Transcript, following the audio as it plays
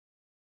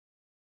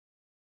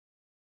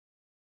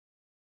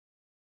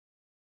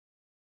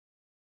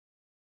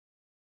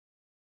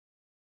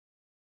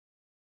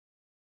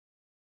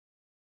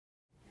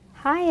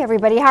Hi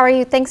everybody, how are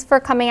you? Thanks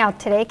for coming out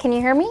today. Can you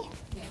hear me?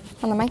 Yeah.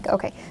 On the mic?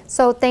 Okay.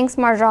 So thanks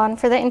Marjan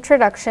for the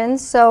introduction.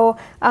 So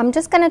I'm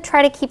just going to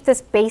try to keep this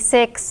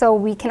basic so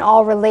we can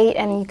all relate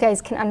and you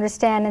guys can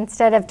understand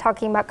instead of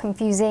talking about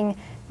confusing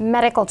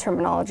medical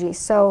terminology.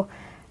 So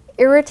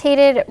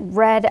irritated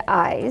red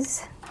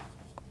eyes.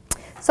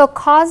 So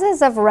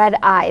causes of red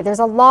eye, there's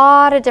a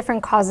lot of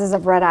different causes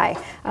of red eye.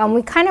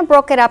 We kind of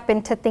broke it up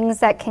into things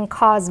that can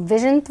cause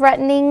vision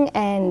threatening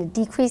and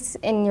decrease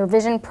in your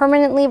vision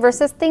permanently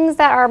versus things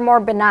that are more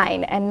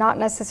benign and not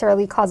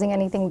necessarily causing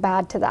anything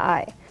bad to the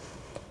eye.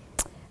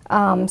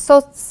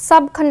 So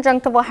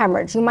subconjunctival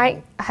hemorrhage, you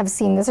might have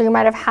seen this or you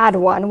might have had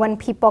one when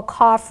people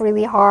cough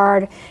really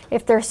hard.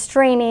 If they're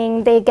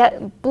straining, they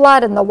get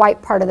blood in the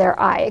white part of their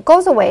eye. It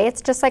goes away, it's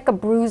just like a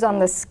bruise on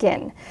the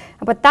skin.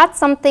 But that's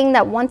something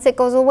that once it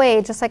goes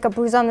away, just like a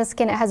bruise on the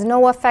skin, it has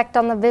no effect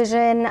on the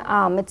vision.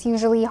 It's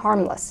usually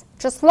harmless.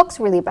 It just looks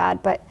really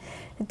bad, but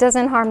it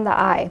doesn't harm the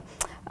eye.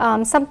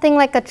 Something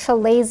like a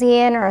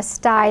chalazion or a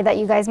stye that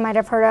you guys might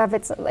have heard of.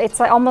 It's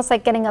like, almost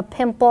like getting a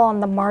pimple on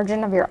the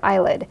margin of your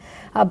eyelid.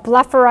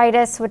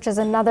 Blepharitis, which is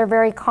another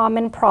very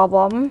common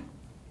problem.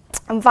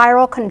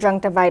 Viral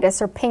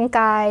conjunctivitis or pink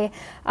eye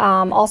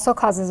also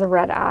causes a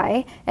red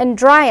eye. And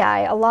dry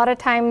eye, a lot of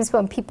times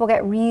when people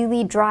get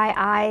really dry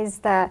eyes,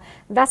 the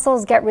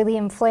vessels get really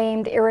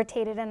inflamed,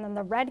 irritated, and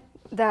then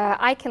the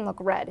eye can look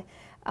red.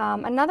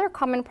 Another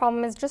common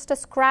problem is just a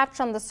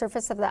scratch on the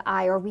surface of the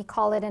eye, or we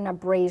call it an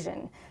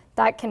abrasion.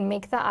 That can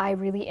make the eye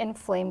really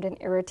inflamed and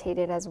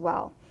irritated as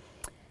well.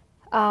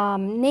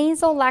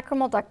 Nasal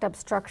lacrimal duct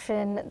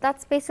obstruction,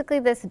 that's basically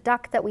this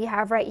duct that we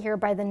have right here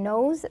by the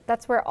nose.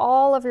 That's where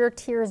all of your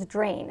tears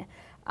drain.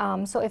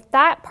 So if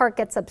that part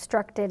gets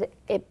obstructed,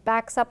 it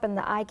backs up and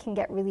the eye can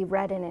get really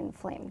red and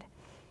inflamed.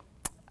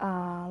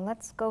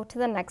 Let's go to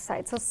the next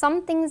slide. So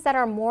some things that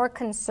are more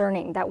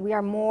concerning, that we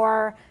are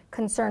more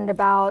concerned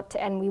about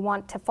and we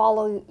want to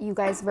follow you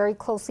guys very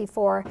closely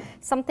for,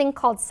 something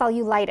called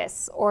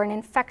cellulitis or an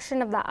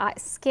infection of the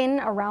skin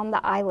around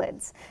the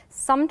eyelids.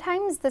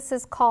 Sometimes this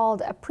is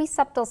called a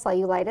preseptal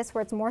cellulitis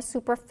where it's more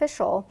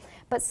superficial,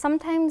 but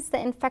sometimes the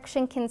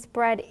infection can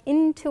spread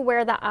into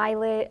where the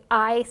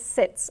eye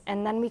sits,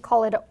 and then we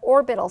call it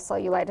orbital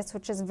cellulitis,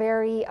 which is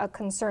very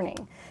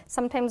concerning.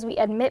 Sometimes we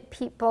admit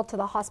people to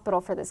the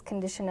hospital for this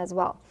condition as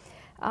well.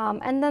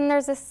 And then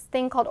there's this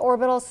thing called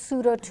orbital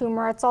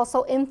pseudotumor. It's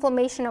also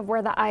inflammation of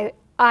where the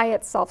eye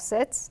itself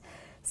sits.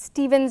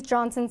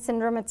 Stevens-Johnson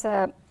syndrome, it's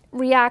a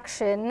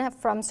reaction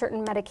from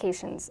certain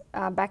medications.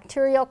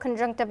 Bacterial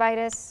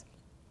conjunctivitis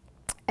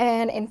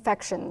and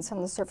infections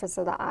on the surface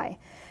of the eye.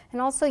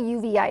 And also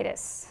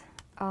uveitis,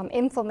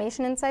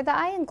 inflammation inside the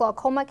eye, and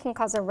glaucoma can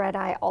cause a red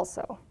eye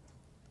also.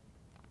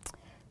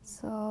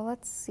 So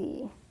let's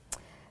see.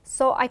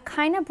 So I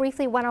kind of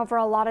briefly went over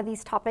a lot of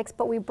these topics,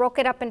 but we broke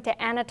it up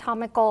into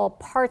anatomical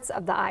parts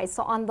of the eye.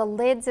 So on the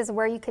lids is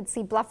where you could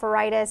see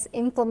blepharitis,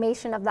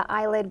 inflammation of the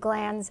eyelid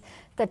glands,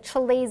 the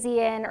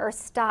chalazion or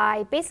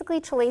stye. Basically,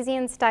 chalazion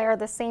and stye are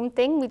the same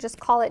thing. We just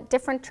call it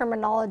different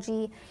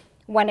terminology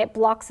when it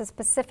blocks a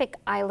specific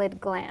eyelid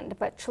gland.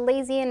 But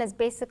chalazion is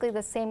basically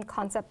the same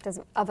concept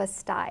of a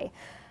stye.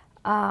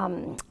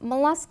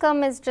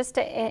 Molluscum is just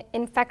an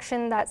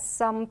infection that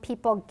some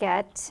people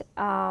get.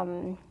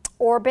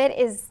 Orbit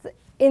is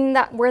in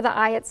where the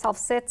eye itself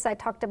sits. I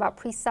talked about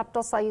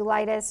preseptal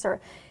cellulitis or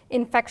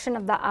infection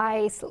of the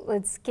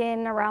eyelid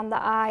skin around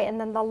the eye. And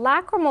then the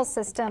lacrimal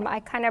system, I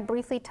kind of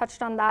briefly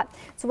touched on that.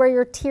 It's where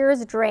your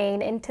tears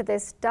drain into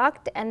this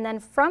duct, and then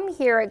from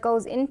here it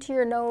goes into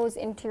your nose,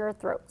 into your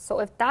throat.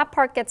 So if that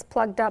part gets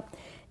plugged up,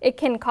 it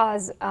can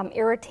cause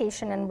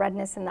irritation and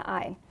redness in the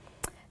eye.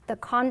 The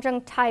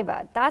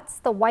conjunctiva, that's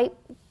the white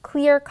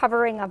clear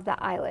covering of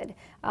the eyelid.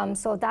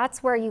 So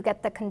that's where you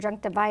get the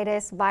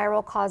conjunctivitis,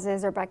 viral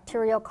causes or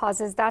bacterial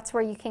causes. That's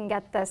where you can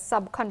get the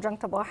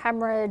subconjunctival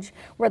hemorrhage,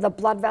 where the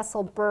blood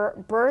vessel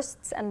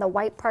bursts and the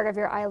white part of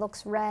your eye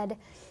looks red.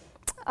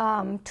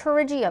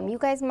 Pterygium, you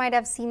guys might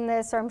have seen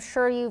this, or I'm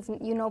sure you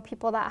know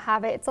people that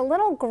have it. It's a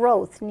little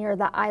growth near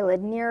the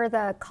eyelid, near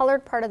the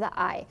colored part of the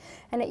eye.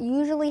 And it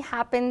usually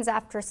happens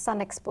after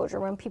sun exposure,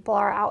 when people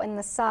are out in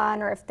the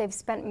sun or if they've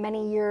spent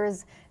many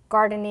years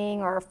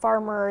gardening or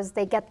farmers,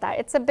 they get that.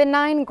 It's a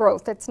benign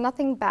growth, it's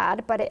nothing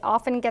bad, but it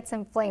often gets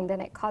inflamed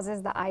and it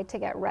causes the eye to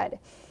get red.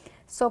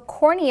 So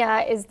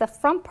cornea is the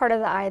front part of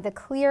the eye, the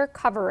clear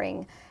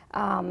covering.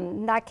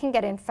 That can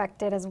get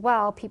infected as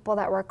well. People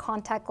that wear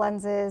contact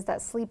lenses,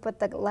 that sleep with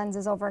the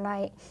lenses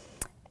overnight.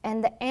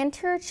 And the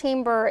anterior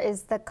chamber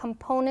is the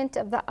component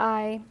of the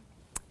eye,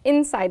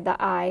 inside the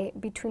eye,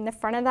 between the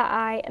front of the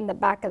eye and the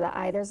back of the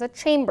eye. There's a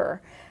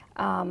chamber,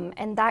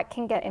 and that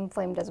can get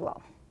inflamed as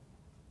well.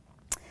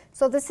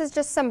 So this is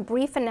just some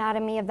brief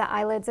anatomy of the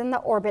eyelids and the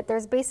orbit.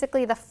 There's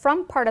basically the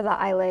front part of the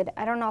eyelid.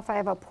 I don't know if I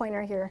have a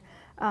pointer here.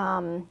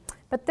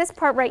 But this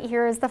part right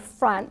here is the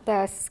front,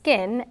 the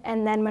skin,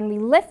 and then when we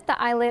lift the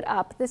eyelid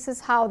up, this is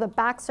how the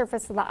back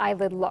surface of the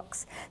eyelid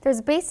looks. There's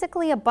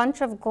basically a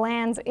bunch of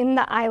glands in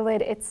the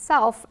eyelid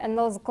itself, and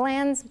those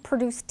glands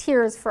produce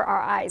tears for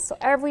our eyes. So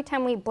every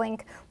time we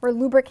blink, we're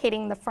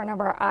lubricating the front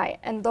of our eye,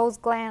 and those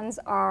glands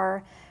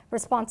are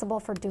responsible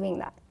for doing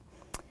that.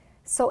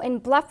 So in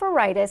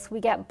blepharitis,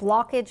 we get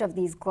blockage of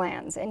these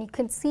glands, and you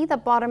can see the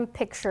bottom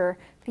picture,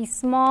 these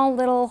small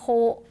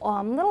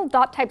little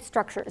dot type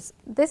structures.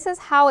 This is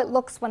how it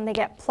looks when they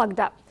get plugged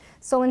up.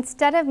 So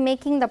instead of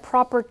making the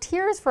proper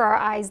tears for our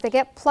eyes, they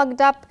get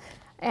plugged up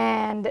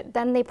and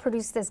then they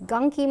produce this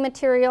gunky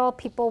material.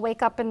 People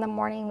wake up in the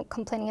morning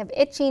complaining of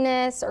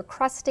itchiness or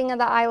crusting of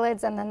the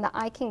eyelids, and then the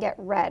eye can get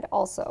red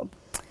also.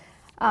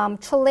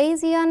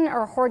 Chalazion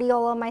or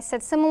hordeolum, I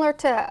said, similar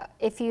to,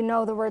 if you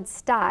know the word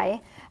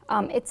sty,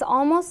 it's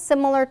almost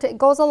similar to, it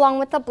goes along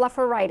with the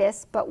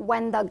blepharitis, but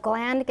when the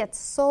gland gets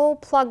so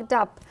plugged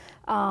up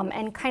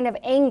and kind of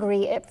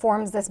angry, it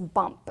forms this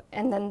bump.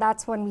 And then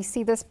that's when we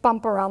see this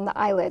bump around the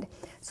eyelid.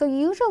 So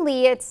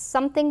usually it's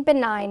something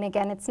benign.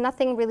 Again, it's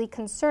nothing really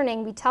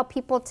concerning. We tell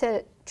people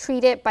to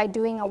treat it by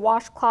doing a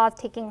washcloth,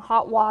 taking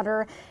hot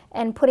water,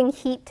 and putting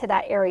heat to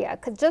that area.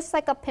 Because just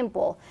like a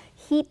pimple,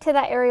 heat to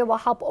that area will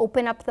help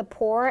open up the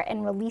pore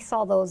and release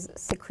all those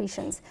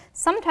secretions.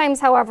 Sometimes,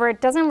 however,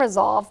 it doesn't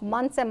resolve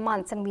months and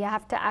months, and we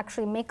have to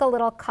actually make a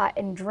little cut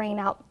and drain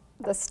out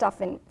the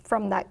stuff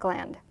from that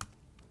gland.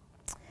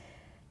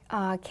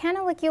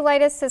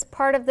 Canaliculitis is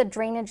part of the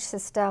drainage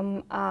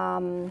system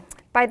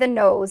by the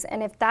nose,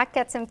 and if that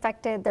gets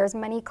infected, there's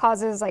many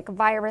causes like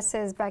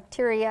viruses,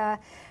 bacteria,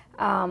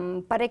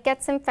 but it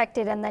gets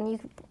infected, and then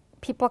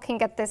people can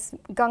get this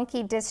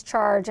gunky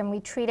discharge, and we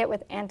treat it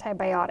with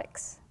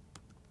antibiotics.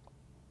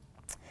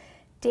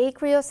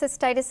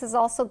 Dacryocystitis is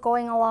also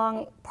going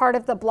along part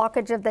of the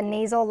blockage of the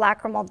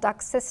nasolacrimal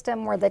duct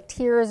system where the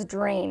tears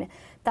drain.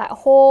 That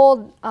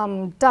whole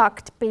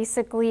duct,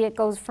 basically, it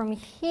goes from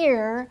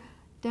here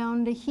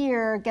down to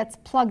here, gets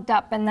plugged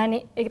up, and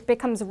then it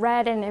becomes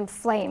red and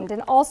inflamed.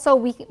 And also,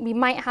 we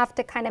might have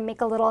to kind of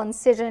make a little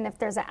incision if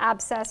there's an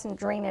abscess and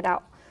drain it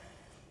out.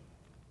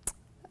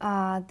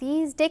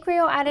 These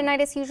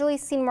dacryoadenitis usually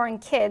seen more in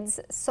kids.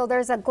 So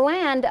there's a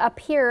gland up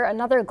here,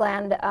 another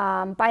gland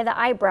by the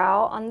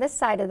eyebrow on this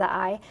side of the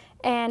eye,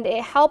 and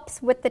it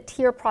helps with the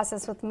tear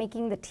process, with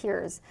making the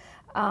tears.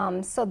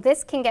 So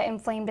this can get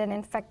inflamed and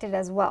infected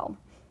as well,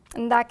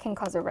 and that can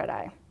cause a red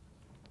eye.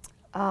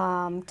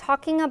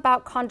 Talking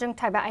about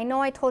conjunctiva, I know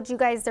I told you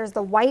guys there's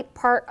the white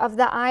part of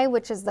the eye,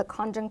 which is the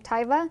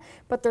conjunctiva,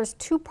 but there's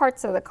two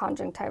parts of the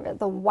conjunctiva.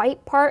 The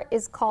white part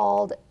is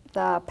called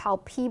the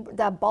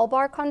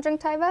bulbar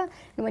conjunctiva,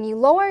 and when you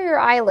lower your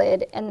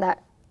eyelid and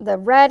the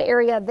red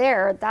area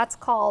there, that's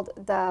called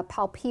the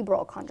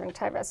palpebral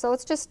conjunctiva. So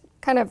it's just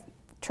kind of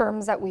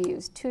terms that we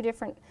use, two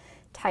different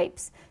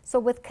types. So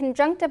with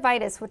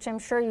conjunctivitis, which I'm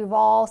sure you've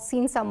all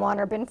seen someone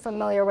or been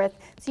familiar with,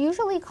 it's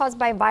usually caused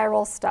by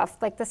viral stuff.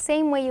 Like the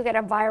same way you get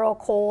a viral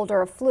cold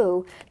or a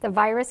flu, the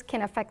virus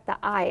can affect the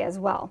eye as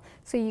well.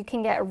 So you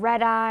can get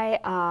red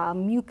eye,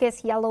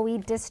 mucus, yellowy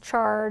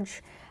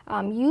discharge.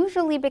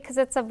 Usually because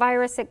it's a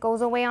virus, it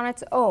goes away on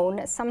its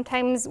own.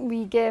 Sometimes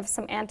we give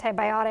some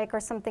antibiotic or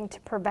something to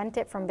prevent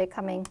it from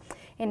becoming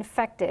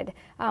infected.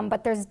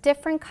 But there's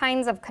different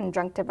kinds of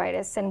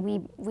conjunctivitis, and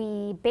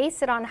we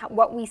base it on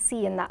what we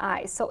see in the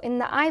eye. So in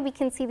the eye, we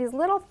can see these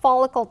little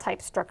follicle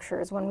type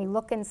structures when we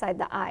look inside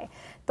the eye.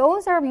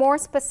 Those are more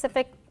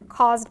specific,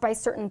 caused by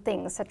certain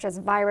things such as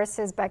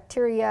viruses,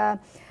 bacteria,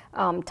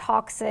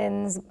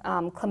 toxins,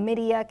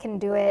 chlamydia can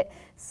do it.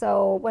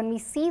 So when we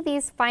see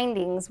these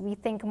findings, we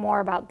think more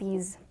about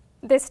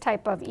this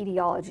type of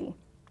etiology.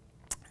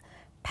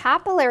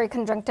 Papillary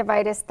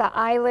conjunctivitis,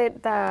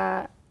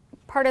 the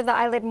part of the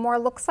eyelid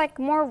looks like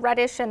more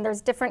reddish, and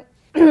there's different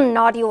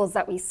nodules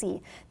that we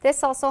see.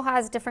 This also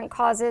has different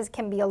causes,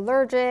 can be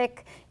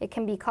allergic, it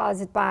can be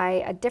caused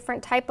by a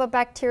different type of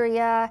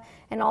bacteria,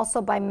 and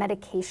also by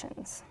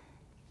medications.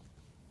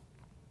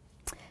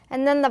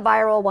 And then the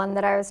viral one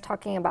that I was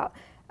talking about.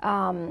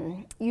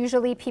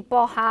 Usually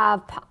people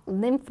have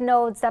lymph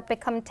nodes that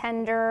become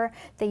tender.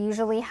 They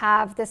usually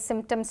have the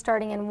symptoms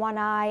starting in one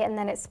eye and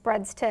then it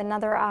spreads to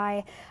another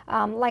eye.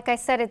 Like I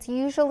said, it's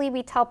usually,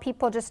 we tell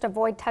people just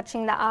avoid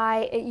touching the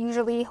eye. It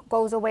usually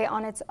goes away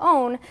on its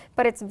own,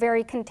 but it's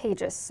very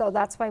contagious. So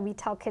that's why we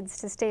tell kids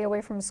to stay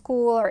away from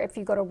school, or if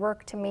you go to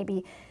work, to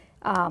maybe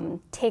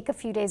take a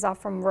few days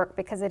off from work,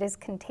 because it is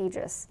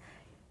contagious.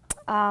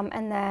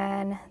 And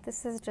then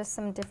this is just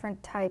some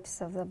different types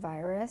of the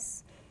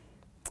virus.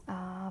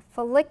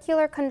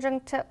 Follicular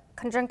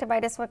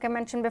conjunctivitis, like I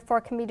mentioned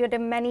before, can be due to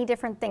many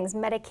different things.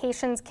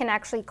 Medications can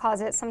actually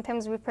cause it.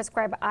 Sometimes we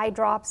prescribe eye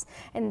drops,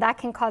 and that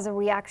can cause a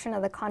reaction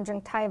of the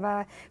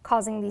conjunctiva,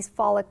 causing these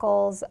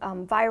follicles.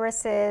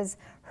 Viruses,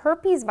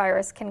 herpes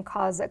virus can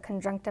cause a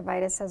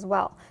conjunctivitis as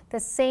well. The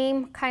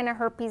same kind of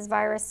herpes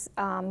virus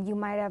you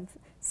might have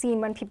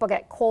seen when people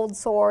get cold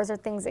sores or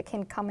things that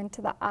can come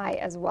into the eye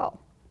as well.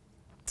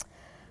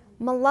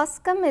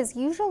 Molluscum is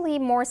usually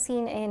more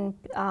seen in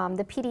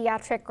the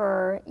pediatric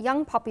or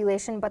young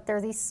population, but there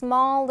are these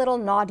small little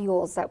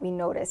nodules that we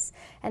notice,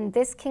 and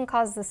this can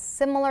cause the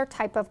similar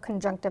type of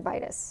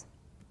conjunctivitis.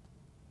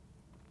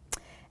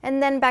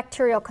 And then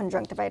bacterial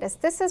conjunctivitis.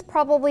 This is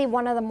probably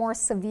one of the more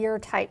severe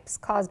types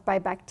caused by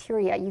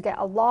bacteria. You get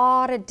a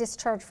lot of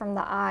discharge from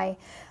the eye.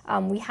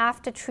 We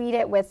have to treat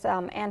it with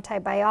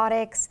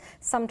antibiotics.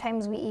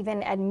 Sometimes we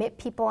even admit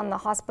people in the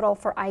hospital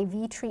for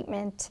IV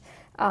treatment,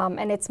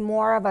 and it's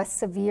more of a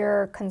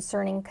severe,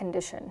 concerning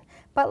condition.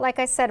 But like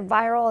I said,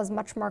 viral is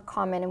much more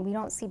common, and we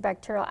don't see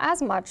bacterial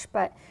as much,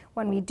 but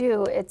when we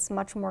do, it's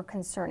much more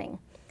concerning.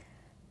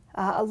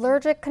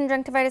 Allergic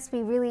conjunctivitis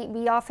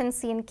we often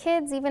see in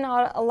kids, even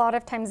a lot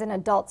of times in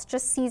adults,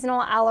 just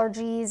seasonal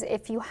allergies.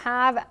 If you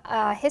have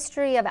a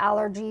history of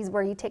allergies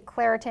where you take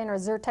Claritin or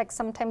Zyrtec,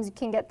 sometimes you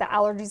can get the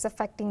allergies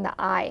affecting the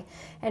eye.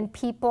 And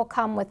people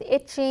come with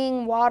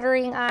itching,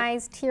 watering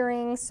eyes,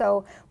 tearing.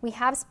 So we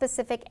have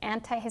specific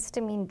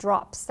antihistamine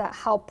drops that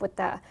help with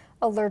the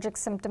allergic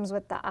symptoms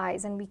with the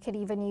eyes. And we could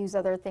even use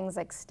other things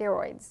like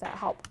steroids that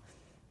help.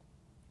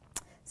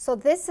 So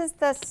this is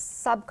the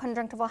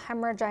subconjunctival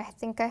hemorrhage I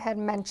think I had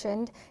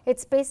mentioned.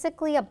 It's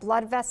basically a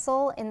blood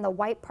vessel in the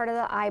white part of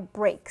the eye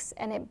breaks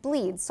and it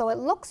bleeds. So it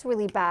looks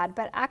really bad,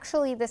 but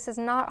actually this is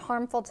not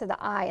harmful to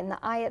the eye, and the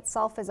eye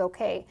itself is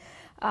okay.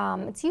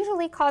 It's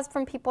usually caused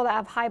from people that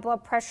have high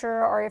blood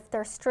pressure, or if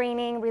they're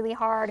straining really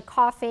hard,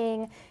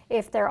 coughing,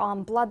 if they're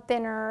on blood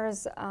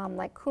thinners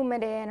like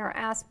Coumadin or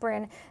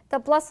aspirin. The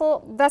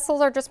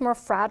vessels are just more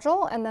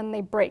fragile and then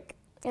they break.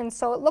 And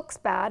so it looks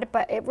bad,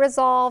 but it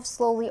resolves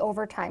slowly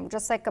over time,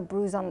 just like a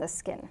bruise on the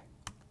skin.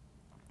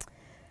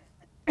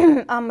 A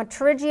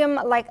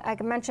pterygium, like I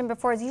mentioned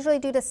before, is usually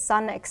due to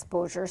sun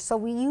exposure. So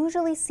we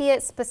usually see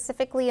it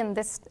specifically in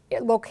this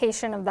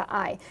location of the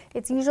eye.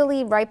 It's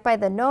usually right by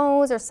the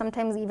nose or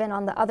sometimes even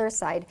on the other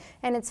side.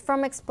 And it's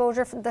from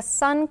exposure. The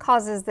sun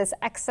causes this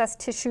excess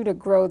tissue to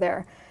grow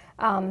there.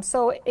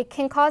 So it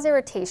can cause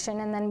irritation,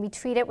 and then we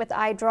treat it with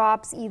eye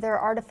drops, either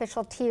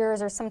artificial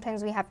tears, or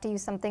sometimes we have to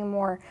use something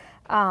more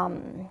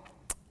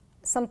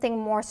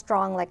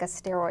strong like a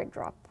steroid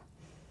drop.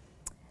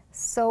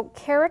 So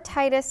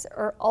keratitis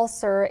or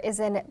ulcer is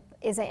an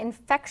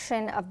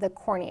infection of the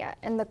cornea,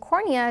 and the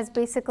cornea is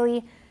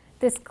basically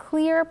this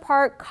clear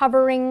part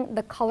covering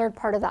the colored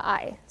part of the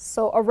eye.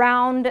 So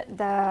around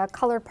the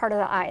colored part of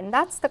the eye, and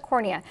that's the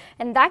cornea.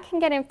 And that can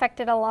get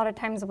infected a lot of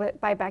times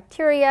by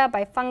bacteria,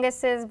 by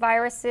funguses,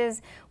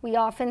 viruses. We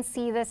often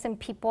see this in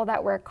people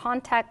that wear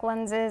contact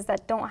lenses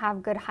that don't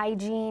have good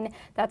hygiene.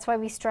 That's why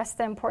we stress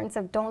the importance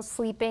of don't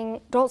sleep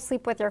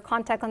with your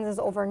contact lenses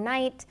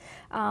overnight,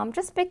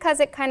 just because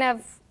it kind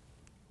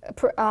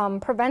of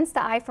prevents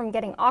the eye from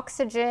getting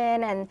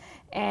oxygen,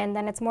 and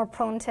then it's more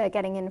prone to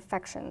getting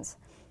infections.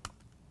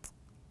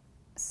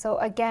 So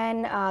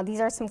again, these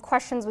are some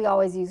questions we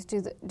always use.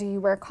 Do you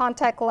wear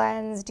contact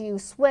lens? Do you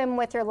swim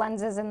with your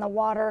lenses in the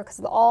water? Because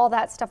all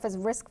that stuff is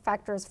risk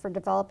factors for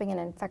developing an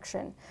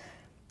infection.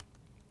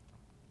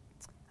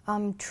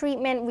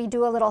 Treatment, we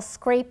do a little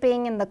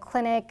scraping in the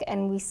clinic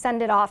and we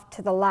send it off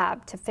to the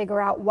lab to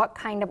figure out what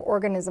kind of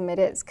organism it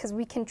is, because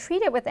we can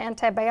treat it with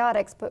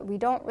antibiotics, but we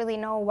don't really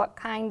know what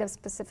kind of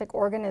specific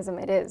organism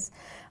it is.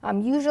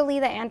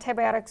 Usually the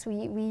antibiotics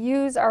we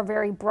use are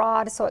very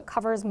broad, so it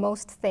covers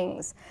most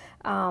things.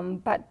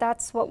 But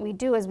that's what we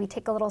do, is we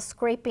take a little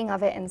scraping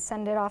of it and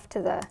send it off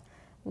to the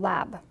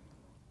lab.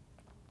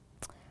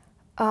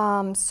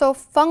 So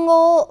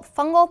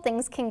fungal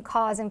things can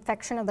cause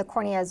infection of the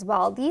cornea as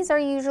well. These are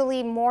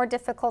usually more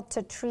difficult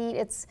to treat.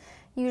 It's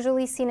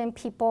usually seen in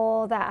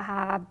people that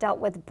have dealt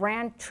with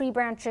tree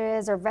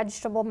branches or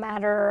vegetable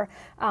matter.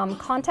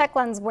 Contact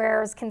lens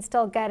wearers can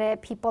still get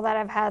it. People that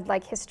have had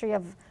like history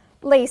of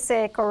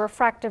LASIK or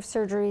refractive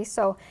surgery,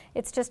 so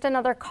it's just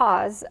another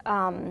cause.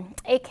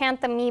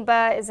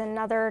 Acanthamoeba is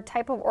another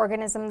type of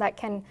organism that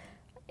can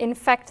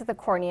infect the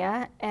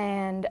cornea,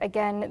 and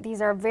again,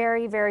 these are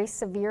very, very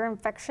severe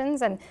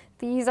infections, and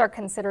these are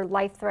considered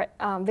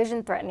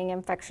vision-threatening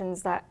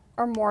infections that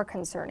are more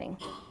concerning.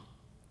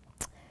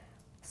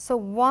 So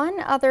one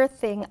other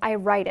thing,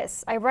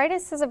 iritis.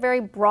 Iritis is a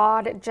very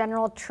broad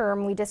general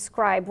term we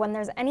describe when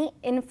there's any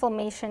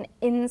inflammation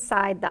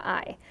inside the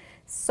eye.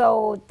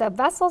 So the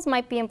vessels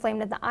might be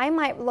inflamed and the eye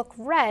might look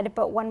red,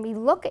 but when we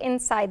look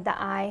inside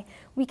the eye,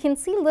 we can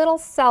see little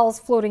cells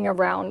floating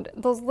around.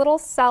 Those little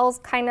cells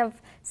kind of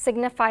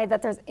signify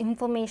that there's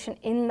inflammation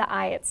in the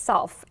eye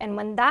itself. And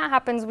when that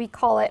happens, we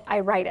call it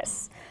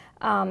iritis.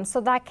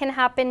 So that can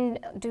happen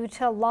due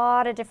to a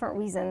lot of different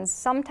reasons.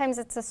 Sometimes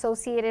it's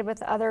associated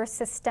with other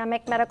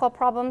systemic medical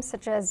problems,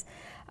 such as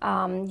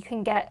you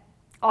can get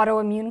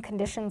autoimmune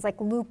conditions like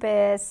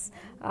lupus,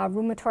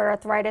 rheumatoid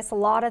arthritis. A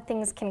lot of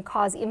things can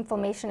cause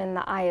inflammation in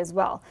the eye as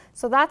well.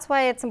 So that's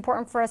why it's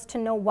important for us to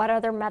know what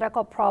other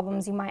medical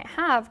problems you might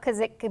have, because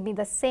it could be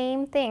the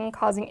same thing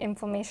causing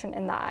inflammation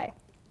in the eye.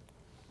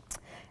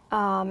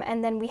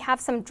 And then we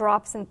have some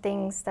drops and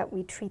things that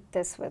we treat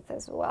this with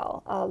as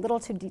well. A little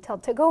too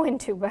detailed to go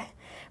into,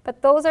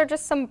 but those are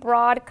just some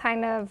broad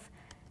kind of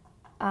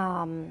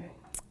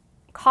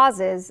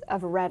causes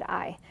of red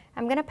eye.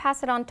 I'm going to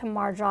pass it on to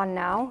Marjan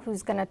now,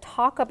 who's going to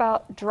talk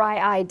about dry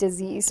eye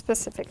disease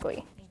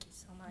specifically. Thank you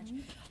so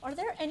much. Are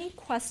there any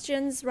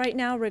questions right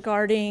now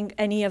regarding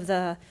any of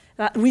the,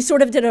 we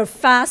sort of did a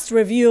fast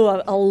review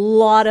of a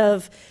lot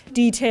of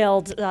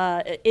detailed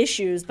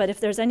issues, but if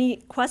there's any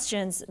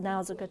questions,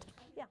 now's a good time.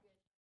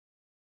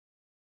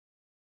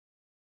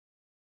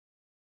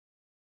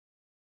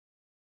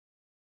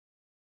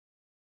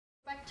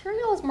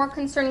 Bacterial is more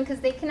concerning because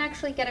they can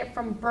actually get it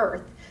from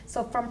birth.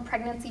 So from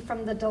pregnancy,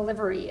 from the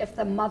delivery. If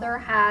the mother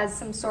has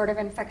some sort of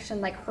infection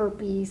like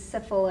herpes,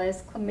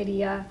 syphilis,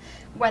 chlamydia,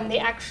 when they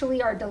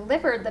actually are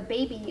delivered, the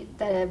baby,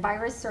 the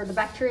virus or the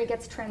bacteria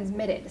gets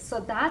transmitted. So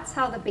that's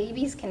how the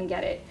babies can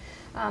get it.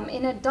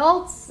 In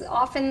adults,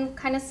 often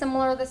kind of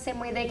similar, the same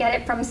way they get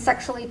it from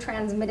sexually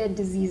transmitted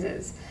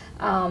diseases.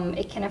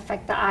 It can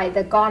affect the eye,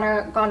 the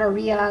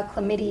gonorrhea,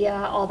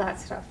 chlamydia, all that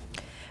stuff.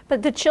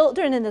 But the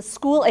children in the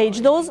school age,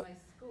 those,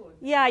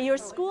 yeah, your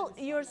school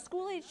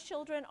age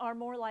children are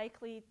more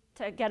likely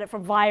to get it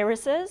from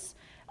viruses.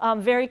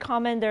 Very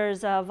common,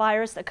 there's a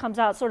virus that comes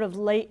out sort of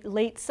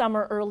late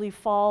summer, early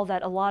fall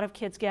that a lot of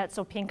kids get,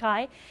 so pink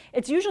eye.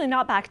 It's usually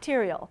not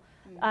bacterial,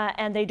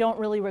 and they don't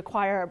really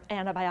require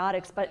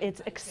antibiotics, but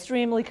it's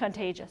extremely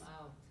contagious.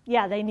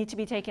 Yeah, they need to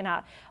be taken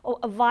out.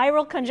 A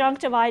viral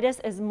conjunctivitis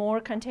is more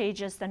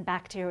contagious than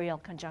bacterial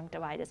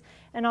conjunctivitis,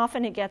 and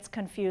often it gets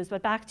confused,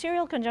 but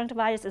bacterial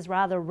conjunctivitis is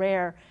rather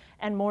rare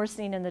and more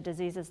seen in the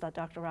diseases that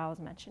Dr. Rao was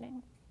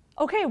mentioning.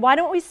 Okay, why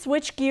don't we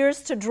switch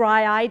gears to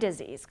dry eye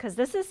disease, because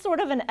this is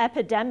sort of an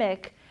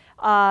epidemic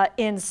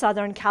in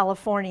Southern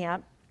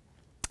California,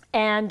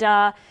 and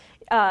a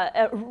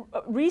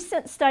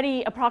recent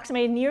study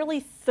approximated nearly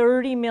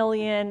 30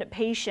 million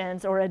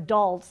patients or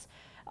adults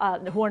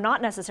who are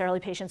not necessarily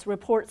patients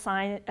report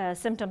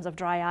symptoms of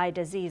dry eye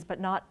disease, but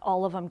not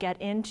all of them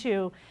get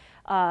into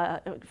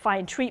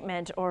find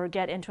treatment or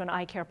get into an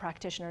eye care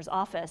practitioner's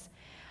office.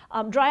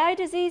 Dry eye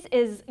disease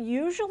is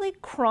usually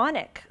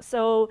chronic,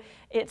 so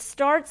it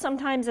starts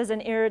sometimes as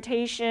an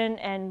irritation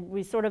and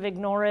we sort of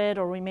ignore it,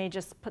 or we may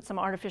just put some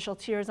artificial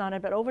tears on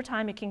it, but over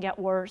time it can get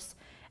worse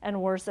and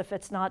worse if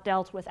it's not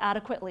dealt with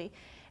adequately.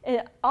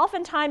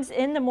 Oftentimes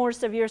in the more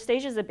severe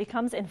stages it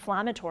becomes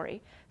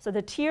inflammatory. So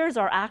the tears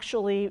are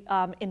actually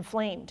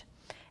inflamed.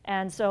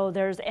 And so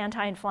there's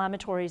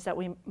anti-inflammatories that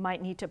we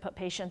might need to put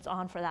patients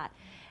on for that.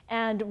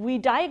 And we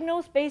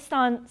diagnose based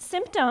on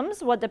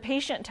symptoms, what the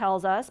patient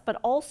tells us, but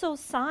also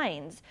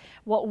signs,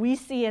 what we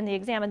see in the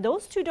exam. And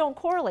those two don't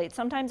correlate.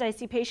 Sometimes I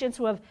see patients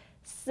who have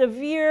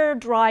severe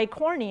dry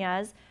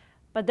corneas,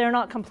 but they're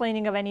not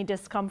complaining of any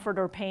discomfort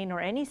or pain or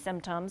any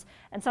symptoms.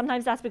 And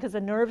sometimes that's because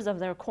the nerves of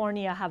their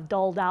cornea have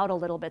dulled out a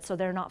little bit, so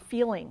they're not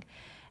feeling.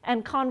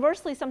 And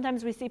conversely,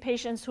 sometimes we see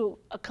patients who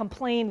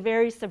complain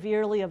very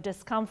severely of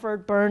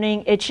discomfort,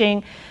 burning,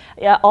 itching,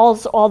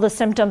 all the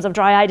symptoms of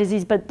dry eye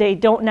disease, but they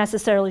don't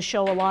necessarily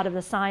show a lot of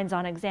the signs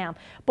on exam.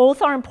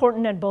 Both are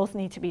important and both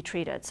need to be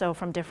treated, so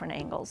from different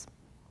angles.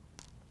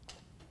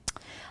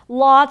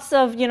 Lots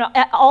of,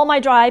 all my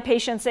dry eye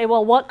patients say,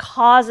 well, what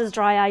causes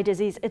dry eye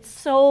disease? It's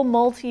so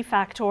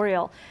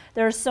multifactorial.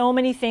 There are so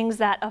many things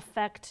that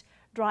affect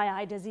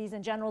dry eye disease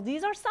in general.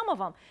 These are some of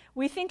them.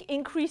 We think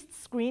increased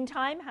screen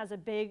time has a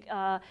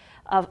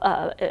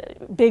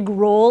big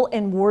role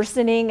in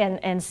worsening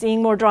and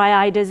seeing more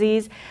dry eye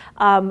disease.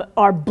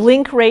 Our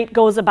blink rate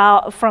goes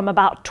from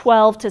about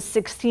 12 to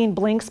 16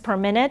 blinks per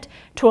minute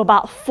to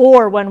about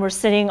 4 when we're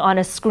sitting on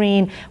a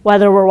screen,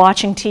 whether we're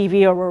watching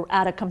TV or we're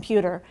at a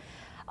computer.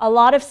 A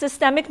lot of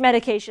systemic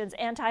medications,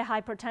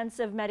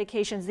 antihypertensive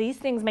medications, these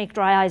things make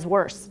dry eyes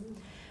worse.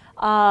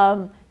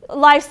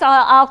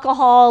 Lifestyle,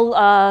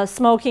 alcohol,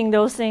 smoking,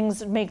 those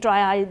things make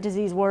dry eye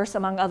disease worse,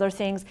 among other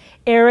things.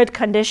 Arid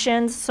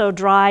conditions, so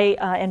dry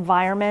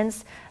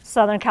environments.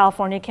 Southern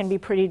California can be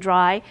pretty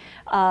dry.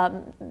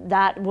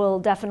 That will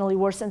definitely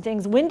worsen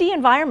things. Windy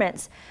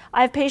environments.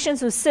 I have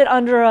patients who sit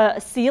under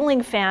a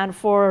ceiling fan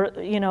for,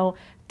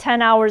 10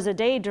 hours a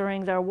day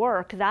during their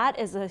work. That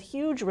is a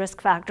huge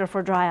risk factor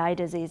for dry eye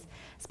disease,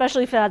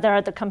 especially if they're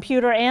at the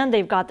computer and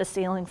they've got the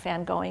ceiling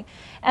fan going.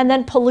 And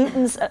then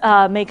pollutants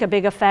make a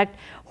big effect.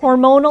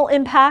 Hormonal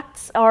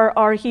impacts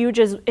are huge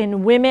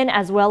in women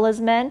as well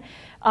as men.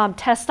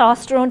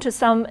 Testosterone to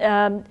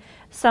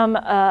some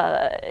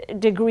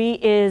degree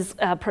is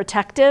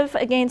protective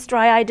against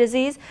dry eye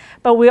disease,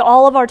 but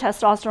all of our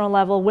testosterone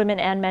level, women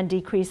and men,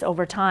 decrease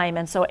over time,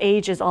 and so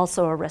age is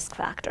also a risk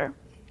factor.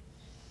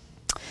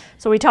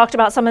 So we talked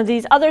about some of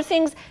these other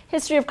things.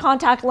 History of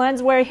contact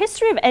lens wear.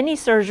 History of any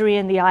surgery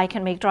in the eye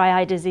can make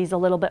dry eye disease a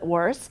little bit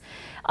worse.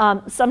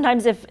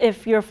 Sometimes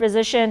if your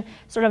physician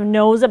sort of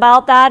knows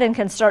about that and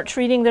can start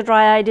treating the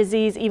dry eye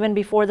disease even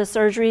before the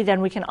surgery,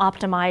 then we can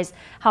optimize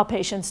how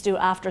patients do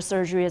after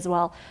surgery as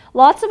well.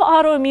 Lots of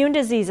autoimmune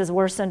diseases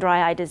worsen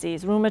dry eye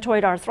disease.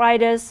 Rheumatoid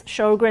arthritis,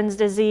 Sjogren's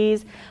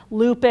disease,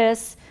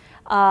 lupus,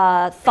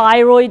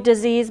 thyroid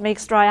disease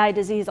makes dry eye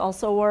disease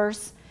also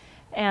worse.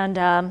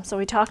 And so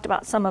we talked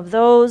about some of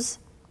those.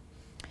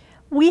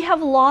 We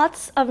have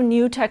lots of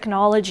new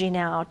technology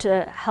now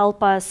to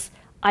help us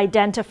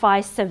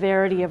identify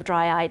severity of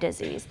dry eye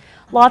disease.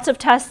 Lots of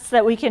tests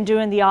that we can do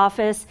in the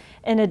office,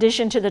 in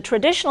addition to the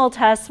traditional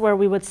tests where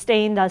we would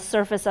stain the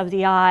surface of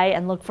the eye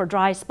and look for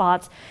dry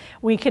spots.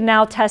 We can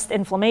now test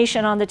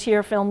inflammation on the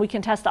tear film. We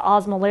can test the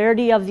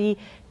osmolarity of the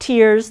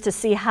tears to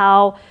see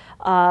how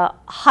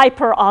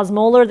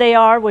hyperosmolar they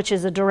are, which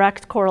is a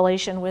direct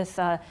correlation with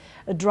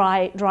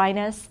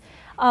dryness.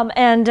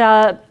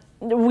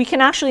 We can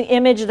actually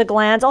image the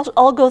glands.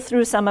 I'll go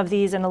through some of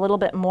these in a little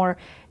bit more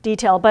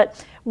detail.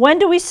 But when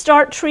do we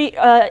start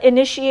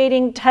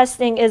initiating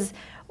testing is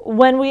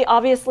when we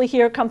obviously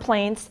hear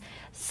complaints.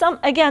 Some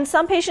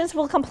patients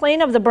will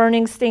complain of the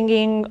burning,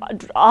 stinging,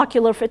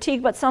 ocular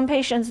fatigue, but some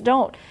patients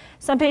don't.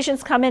 Some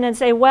patients come in and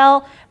say,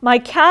 well, my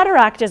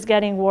cataract is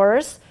getting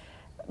worse,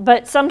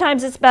 but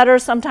sometimes it's better,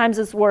 sometimes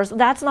it's worse.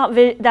 That's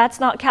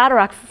not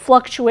cataract.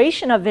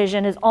 Fluctuation of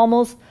vision is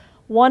almost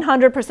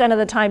 100% of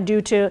the time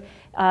due to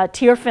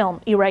tear film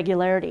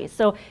irregularities.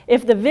 So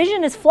if the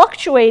vision is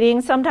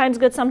fluctuating, sometimes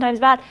good, sometimes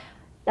bad,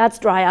 that's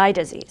dry eye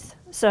disease.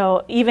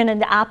 So even in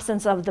the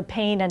absence of the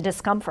pain and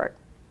discomfort.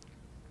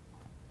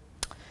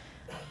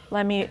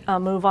 Let me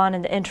move on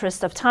in the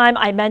interest of time.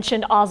 I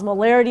mentioned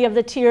osmolarity of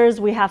the tears.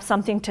 We have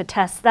something to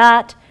test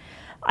that.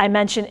 I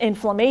mentioned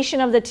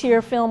inflammation of the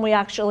tear film. We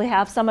actually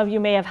have, some of you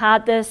may have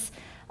had this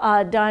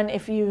done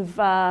if you've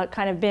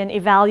kind of been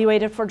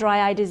evaluated for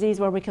dry eye disease,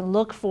 where we can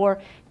look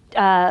for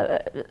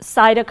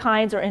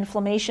cytokines or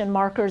inflammation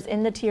markers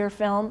in the tear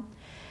film.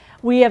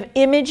 We have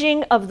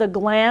imaging of the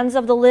glands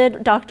of the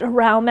lid. Dr.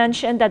 Rao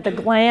mentioned that the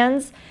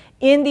glands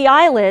in the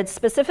eyelids,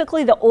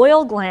 specifically the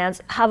oil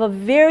glands, have a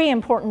very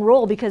important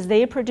role because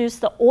they produce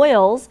the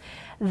oils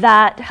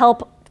that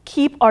help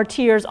keep our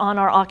tears on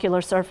our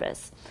ocular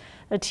surface.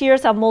 The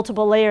tears have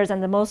multiple layers,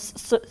 and the most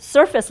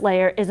surface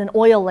layer is an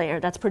oil layer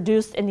that's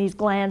produced in these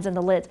glands in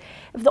the lids.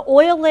 If the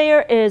oil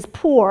layer is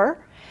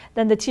poor,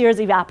 then the tears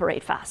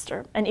evaporate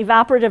faster. And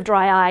evaporative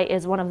dry eye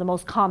is one of the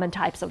most common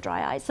types of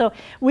dry eye. So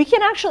we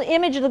can actually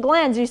image the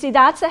glands. You see,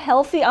 that's a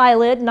healthy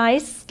eyelid,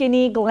 nice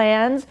skinny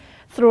glands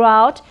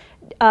throughout.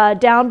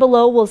 Down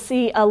below, we'll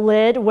see a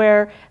lid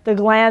where the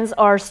glands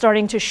are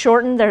starting to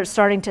shorten. They're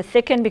starting to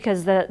thicken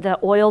because the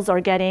oils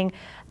are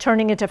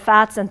turning into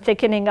fats and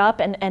thickening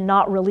up and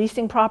not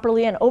releasing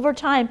properly. And over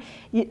time,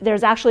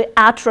 there's actually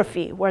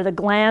atrophy where the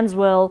glands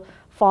will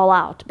fall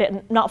out,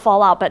 not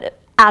fall out, but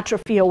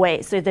atrophy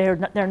away. So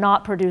they're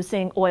not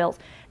producing oils.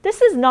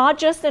 This is not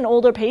just in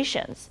older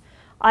patients.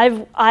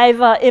 I've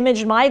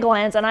imaged my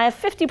glands, and I have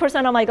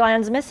 50% of my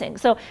glands missing.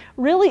 So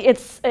really,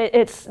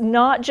 it's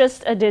not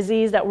just a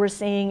disease that we're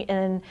seeing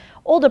in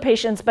older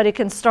patients, but it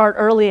can start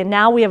early. And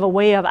now we have a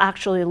way of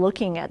actually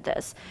looking at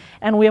this,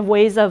 and we have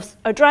ways of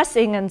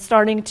addressing and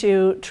starting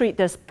to treat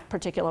this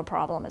particular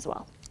problem as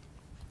well.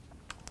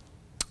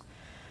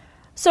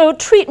 So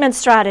treatment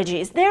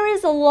strategies. There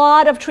is a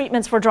lot of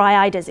treatments for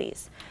dry eye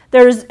disease.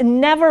 There's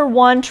never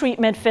one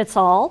treatment fits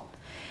all.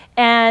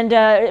 And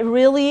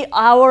really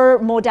our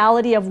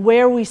modality of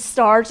where we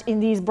start in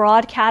these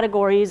broad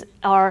categories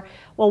are,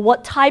 well,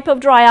 what type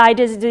of dry eye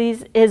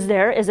disease is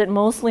there? Is it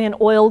mostly an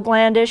oil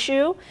gland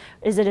issue?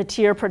 Is it a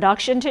tear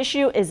production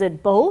tissue? Is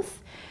it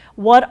both?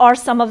 What are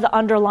some of the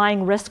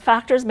underlying risk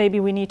factors? Maybe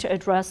we need to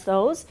address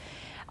those.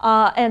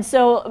 And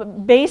so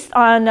based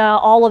on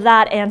all of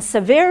that and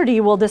severity,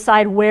 we'll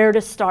decide where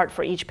to start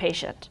for each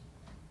patient.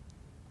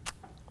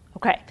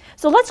 Okay,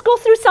 so let's go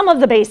through some of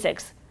the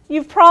basics.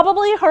 You've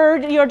probably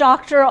heard your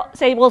doctor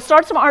say, well,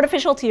 start some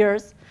artificial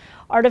tears.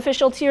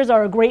 Artificial tears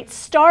are a great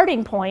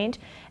starting point,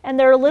 and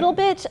they're a little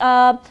bit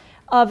of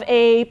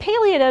a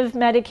palliative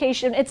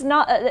medication.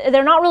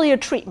 They're not really a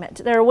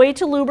treatment. They're a way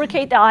to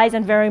lubricate the eyes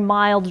in very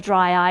mild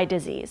dry eye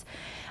disease.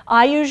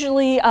 I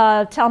usually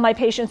tell my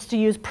patients to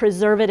use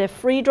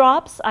preservative-free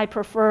drops. I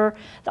prefer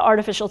the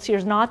artificial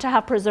tears not to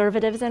have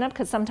preservatives in them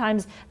because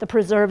sometimes the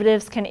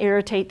preservatives can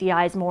irritate the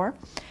eyes more.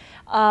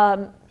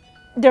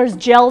 There's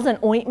gels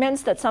and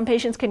ointments that some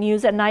patients can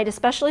use at night,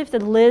 especially if the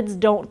lids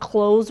don't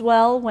close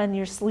well when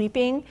you're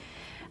sleeping.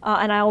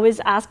 And I always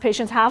ask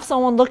patients, have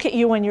someone look at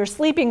you when you're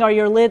sleeping. Are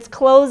your lids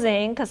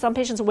closing? Because some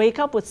patients wake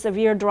up with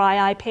severe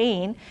dry eye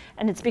pain,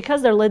 and it's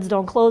because their lids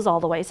don't close all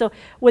the way. So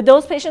with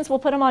those patients, we'll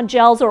put them on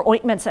gels or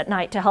ointments at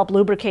night to help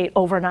lubricate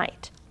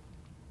overnight.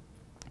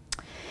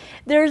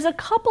 There's a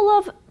couple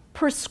of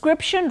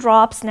prescription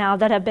drops now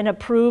that have been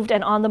approved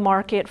and on the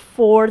market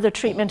for the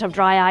treatment of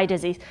dry eye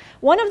disease.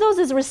 One of those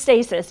is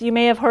Restasis. You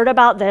may have heard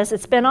about this.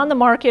 It's been on the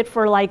market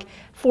for like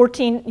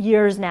 14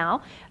 years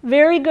now.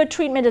 Very good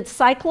treatment. It's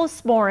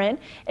cyclosporin.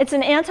 It's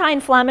an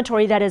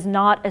anti-inflammatory that is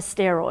not a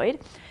steroid.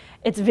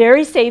 It's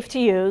very safe to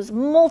use.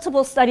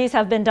 Multiple studies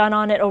have been done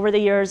on it over the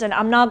years, and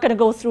I'm not going to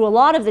go through a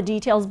lot of the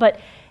details, but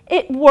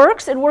it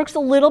works. It works a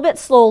little bit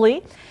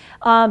slowly.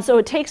 So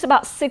it takes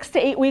about 6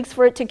 to 8 weeks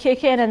for it to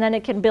kick in, and then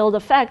it can build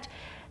effect.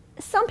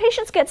 Some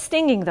patients get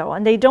stinging, though,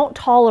 and they don't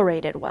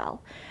tolerate it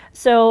well.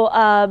 So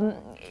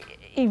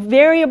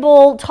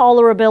variable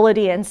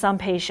tolerability in some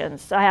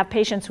patients. I have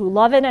patients who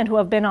love it and who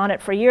have been on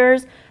it for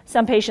years.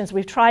 Some patients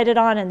we've tried it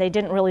on and they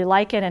didn't really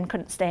like it and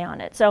couldn't stay on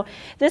it. So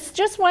this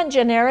just went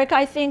generic,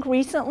 I think,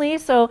 recently.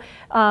 So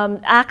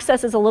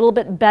access is a little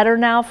bit better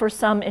now for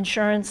some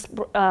insurance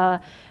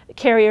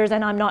carriers,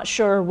 and I'm not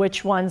sure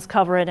which ones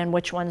cover it and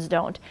which ones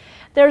don't.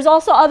 There's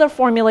also other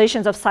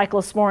formulations of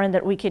cyclosporin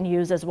that we can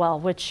use as well,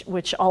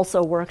 which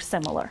also work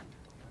similar.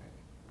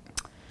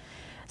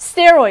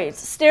 Steroids.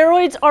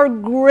 Steroids are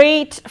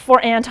great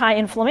for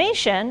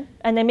anti-inflammation,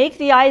 and they make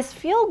the eyes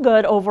feel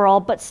good overall,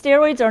 but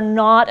steroids are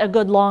not a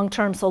good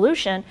long-term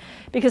solution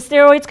because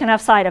steroids can have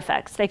side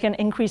effects. They can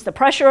increase the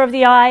pressure of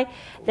the eye.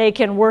 They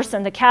can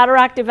worsen the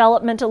cataract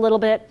development a little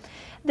bit.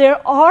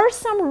 There are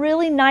some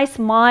really nice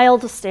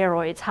mild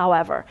steroids,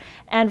 however,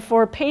 and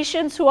for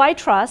patients who I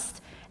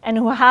trust and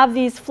who have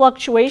these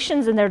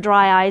fluctuations in their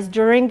dry eyes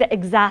during the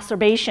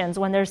exacerbations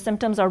when their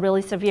symptoms are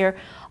really severe,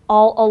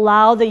 I'll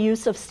allow the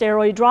use of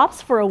steroid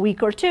drops for a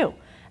week or two.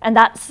 And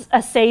that's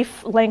a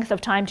safe length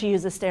of time to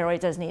use the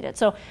steroids as needed.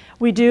 So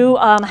we do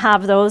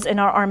have those in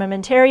our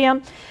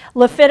armamentarium.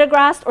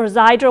 Lifitegrast or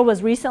Xiidra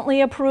was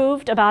recently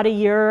approved about 1.5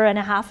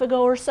 years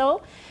ago or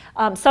so.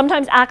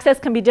 Sometimes access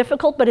can be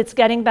difficult, but it's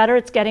getting better.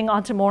 It's getting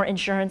onto more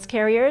insurance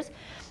carriers.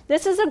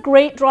 This is a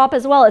great drop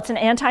as well. It's an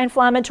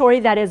anti-inflammatory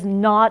that is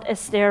not a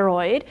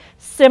steroid,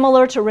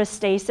 similar to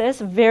Restasis,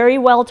 very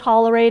well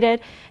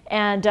tolerated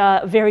and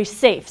very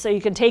safe. So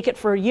you can take it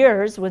for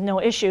years with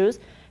no issues,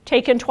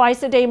 taken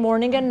twice a day,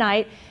 morning and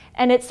night,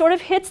 and it sort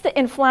of hits the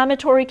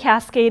inflammatory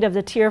cascade of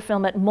the tear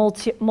film at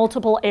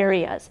multiple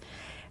areas.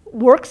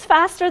 Works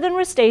faster than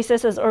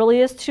Restasis, as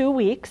early as 2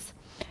 weeks.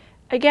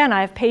 Again,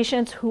 I have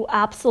patients who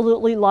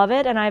absolutely love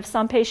it, and I have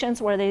some patients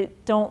where they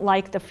don't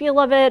like the feel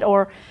of it,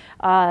 or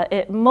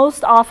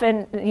most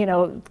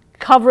often,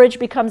 coverage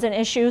becomes an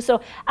issue.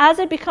 So as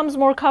it becomes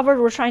more covered,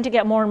 we're trying to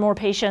get more and more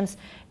patients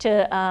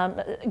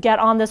to get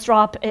on this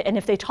drop, and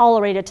if they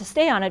tolerate it, to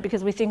stay on it,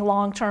 because we think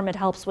long-term it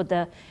helps with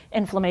the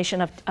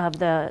inflammation of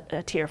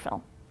the tear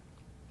film.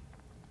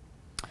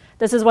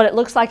 This is what it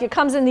looks like. It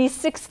comes in these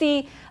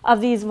 60 of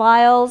these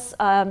vials.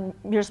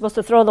 You're supposed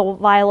to throw the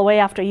vial away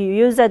after you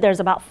use it. There's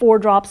about 4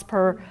 drops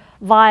per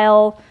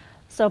vial.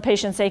 So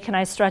patients say, can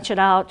I stretch it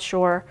out?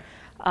 Sure.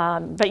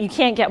 But you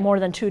can't get more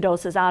than 2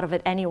 doses out of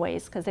it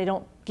anyways, because they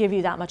don't give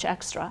you that much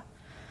extra.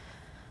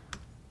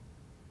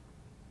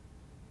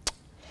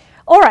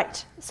 All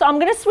right, so I'm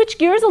going to switch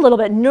gears a little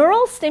bit.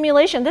 Neural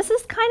stimulation. This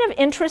is kind of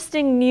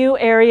interesting new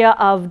area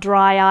of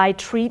dry eye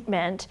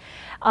treatment.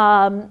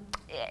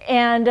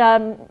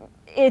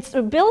 It's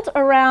built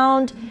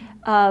around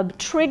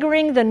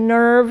triggering the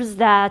nerves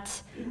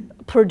that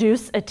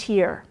produce a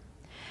tear.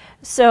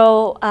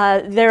 So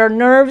there are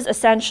nerves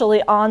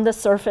essentially on the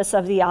surface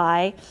of the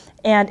eye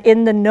and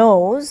in the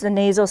nose, the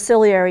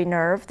nasociliary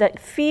nerve, that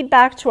feed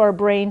back to our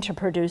brain to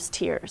produce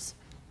tears.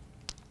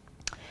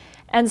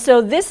 And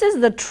so this is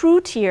the true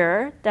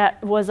tear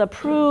that was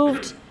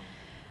approved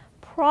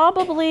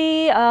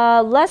probably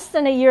less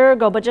than 1 year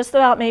ago, but just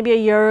about maybe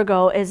 1 year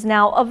ago, is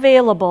now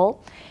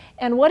available.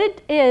 And what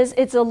it is,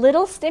 it's a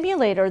little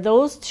stimulator.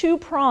 Those 2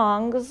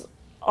 prongs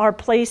are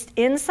placed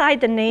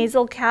inside the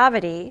nasal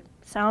cavity.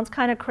 Sounds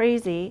kind of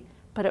crazy,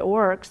 but it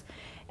works.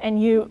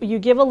 And you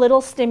give a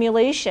little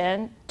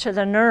stimulation to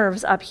the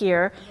nerves up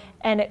here,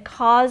 and it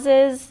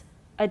causes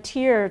a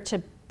tear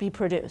to be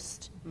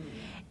produced.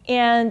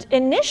 And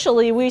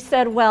initially we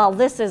said, well,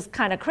 this is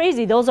kind of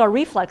crazy. Those are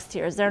reflex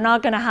tears. They're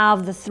not going to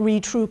have the 3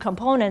 true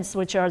components,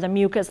 which are the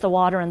mucus, the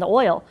water, and the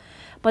oil.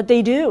 But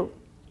they do.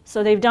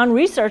 So they've done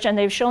research, and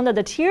they've shown that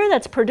the tear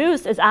that's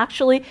produced is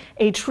actually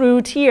a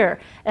true tear.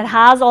 It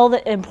has all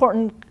the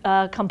important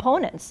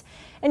components.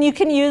 And you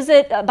can use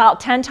it about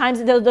 10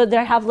 times.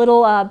 They have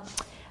little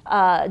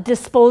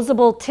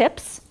disposable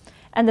tips,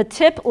 and the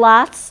tip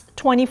lasts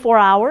 24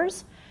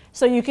 hours.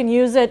 So you can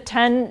use it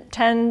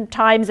 10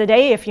 times a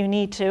day if you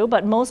need to,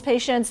 but most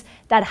patients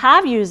that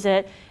have used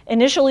it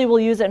initially will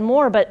use it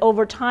more, but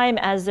over time,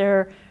 as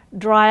their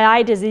dry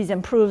eye disease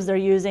improves, they're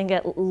using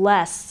it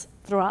less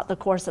throughout the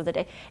course of the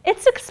day.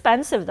 It's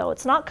expensive though.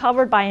 It's not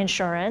covered by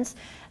insurance.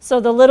 So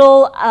the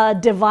little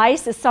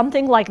device is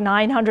something like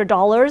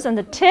 $900, and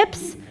the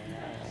tips,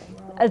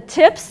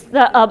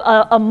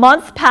 a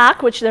month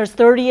pack, which there's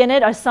 30 in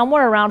it, are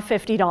somewhere around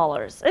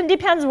 $50. It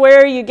depends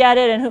where you get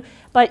it and who,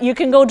 but you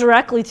can go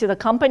directly to the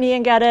company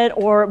and get it,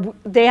 or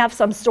they have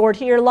some stored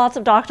here. Lots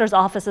of doctors'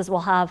 offices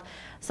will have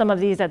some of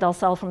these that they'll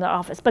sell from their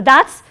office. But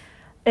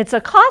it's a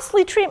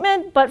costly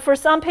treatment, but for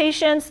some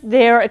patients,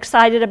 they're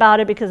excited about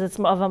it because it's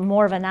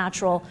more of a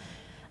natural.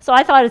 So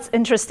I thought it's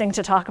interesting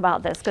to talk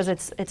about this because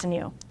it's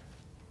new.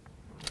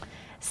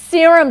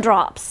 Serum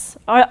drops.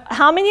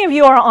 How many of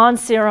you are on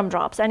serum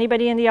drops?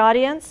 Anybody in the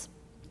audience?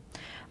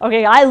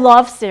 Okay, I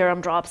love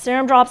serum drops.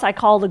 Serum drops I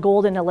call the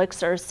golden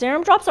elixir.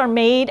 Serum drops are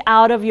made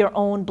out of your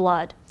own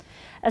blood.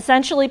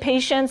 Essentially,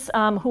 patients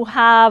who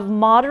have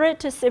moderate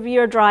to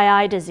severe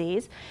dry eye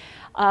disease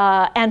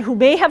and who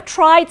may have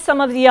tried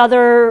some of the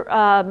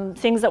other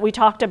things that we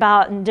talked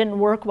about and didn't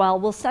work well,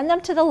 we'll send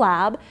them to the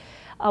lab.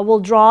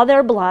 We'll draw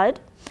their blood.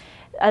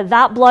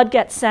 that blood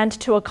gets sent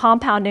to a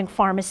compounding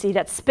pharmacy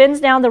that spins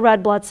down the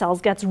red blood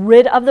cells, gets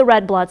rid of the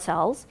red blood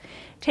cells,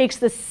 takes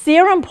the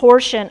serum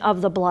portion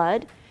of the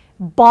blood,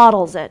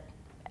 bottles it.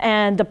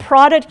 And the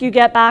product you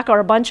get back are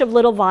a bunch of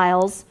little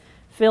vials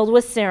filled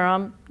with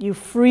serum. You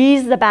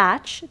freeze the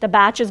batch. The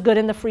batch is good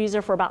in the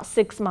freezer for about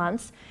 6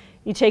 months.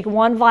 You take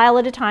one vial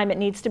at a time. It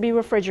needs to be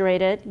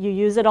refrigerated. You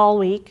use it all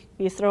week.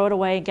 You throw it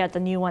away and get the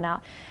new one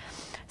out.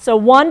 So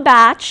one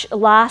batch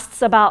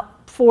lasts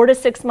about 4 to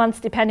 6 months,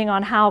 depending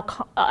on how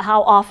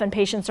often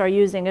patients are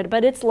using it.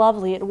 But it's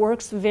lovely. It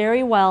works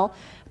very well,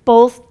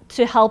 both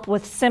to help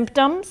with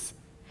symptoms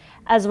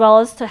as well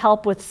as to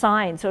help with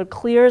signs. So it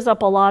clears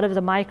up a lot of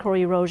the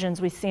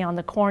microerosions we see on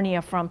the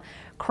cornea from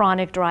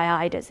chronic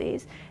dry eye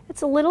disease.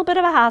 It's a little bit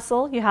of a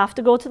hassle. You have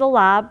to go to the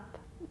lab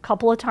a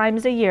couple of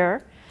times a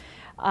year.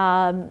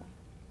 Now,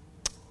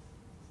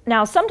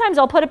 sometimes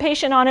I'll put a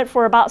patient on it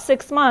for about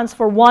 6 months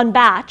for one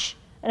batch,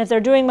 and if they're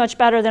doing much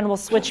better, then we'll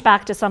switch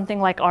back to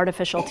something like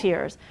artificial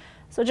tears.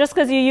 So just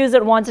because you use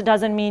it once, it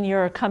doesn't mean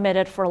you're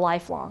committed for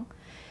lifelong.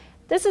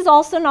 This is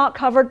also not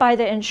covered by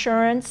the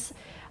insurance.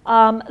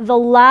 The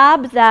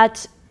lab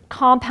that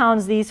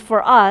compounds these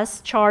for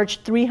us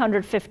charged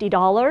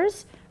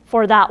 $350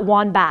 for that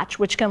one batch,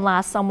 which can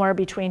last somewhere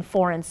between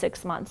 4 and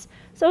 6 months.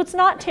 So it's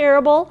not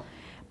terrible,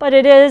 but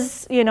it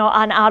is, you know,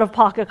 an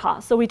out-of-pocket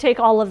cost. So we take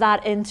all of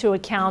that into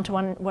account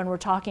when we're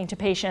talking to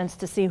patients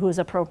to see who's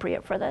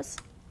appropriate for this.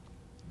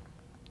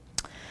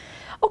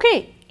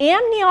 Okay,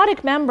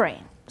 amniotic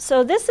membrane.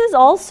 So this is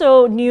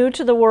also new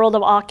to the world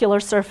of ocular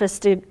surface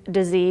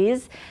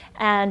disease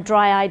and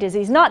dry eye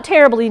disease. Not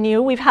terribly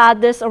new. We've had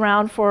this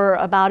around for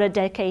about a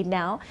decade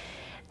now.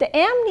 The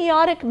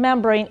amniotic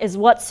membrane is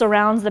what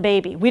surrounds the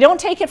baby. We don't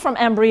take it from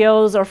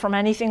embryos or from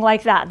anything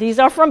like that. These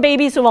are from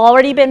babies who've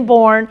already been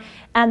born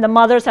and the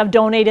mothers have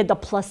donated the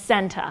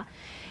placenta.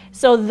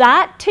 So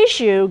that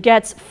tissue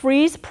gets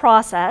freeze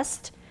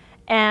processed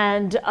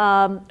and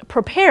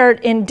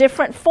prepared in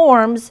different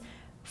forms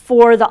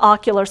for the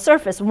ocular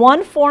surface.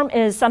 One form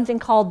is something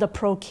called the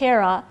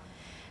prochera.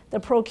 The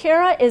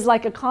prochera is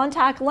like a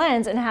contact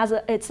lens and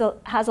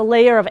has a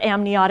layer of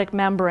amniotic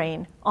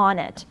membrane on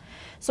it.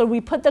 So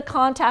we put the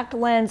contact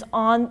lens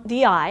on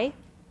the eye.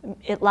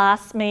 It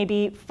lasts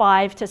maybe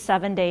 5 to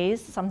 7 days,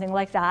 something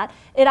like that.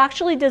 It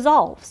actually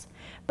dissolves.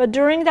 But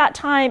during that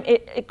time,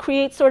 it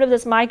creates sort of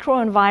this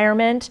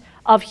microenvironment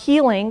of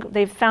healing.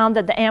 They've found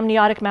that the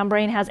amniotic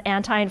membrane has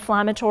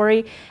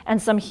anti-inflammatory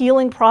and some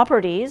healing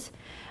properties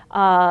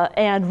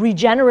and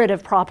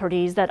regenerative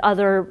properties that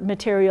other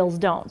materials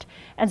don't.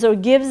 And so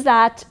it gives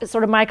that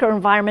sort of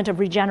microenvironment of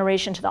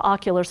regeneration to the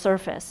ocular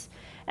surface.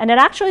 And it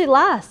actually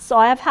lasts. So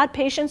I have had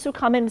patients who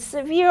come in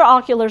severe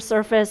ocular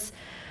surface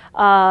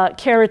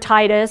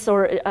keratitis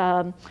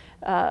or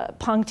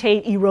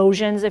punctate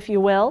erosions, if you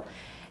will.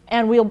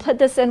 And we'll put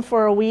this in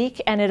for a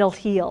week and it'll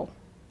heal.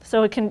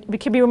 So it can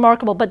be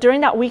remarkable. But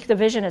during that week, the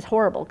vision is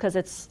horrible because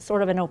it's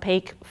sort of an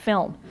opaque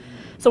film.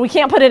 So we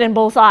can't put it in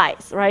both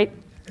eyes, right?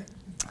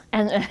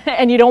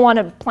 And you don't want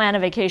to plan a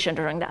vacation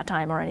during that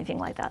time or anything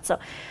like that. So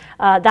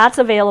that's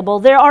available.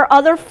 There are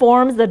other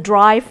forms, the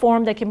dry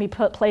form that can be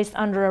placed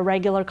under a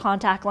regular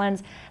contact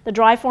lens. The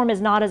dry form is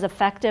not as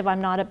effective.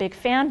 I'm not a big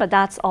fan, but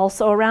that's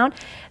also around.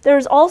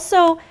 There's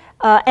also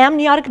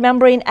amniotic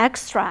membrane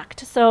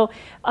extract. So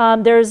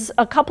there's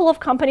a couple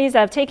of companies that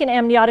have taken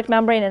amniotic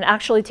membrane and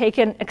actually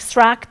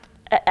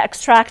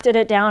extracted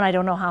it down. I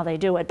don't know how they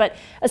do it, but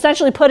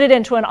essentially put it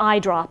into an eye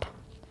drop.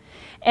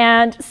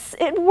 And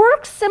it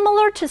works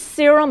similar to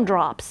serum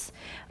drops.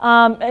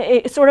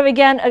 It sort of,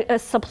 again,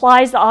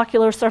 supplies the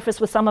ocular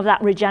surface with some of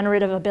that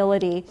regenerative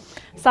ability,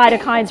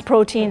 cytokines,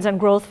 proteins, and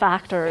growth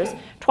factors.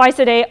 Twice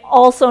a day,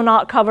 also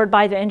not covered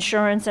by the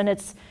insurance, and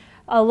it's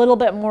a little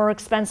bit more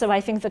expensive.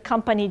 I think the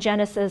company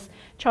Genesis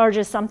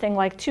charges something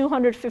like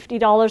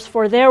 $250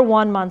 for their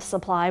 1 month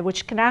supply,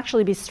 which can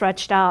actually be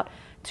stretched out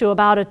to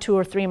about a 2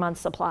 or 3 month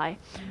supply.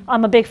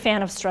 I'm a big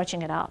fan of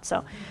stretching it out.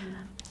 So.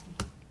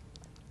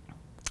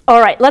 All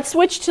right, let's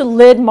switch to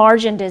lid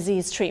margin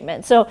disease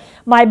treatment. So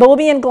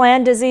meibomian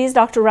gland disease,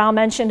 Dr. Rao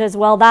mentioned as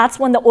well, that's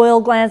when the oil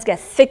glands get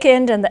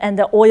thickened and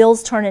the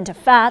oils turn into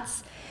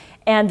fats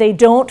and they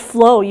don't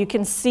flow. You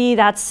can see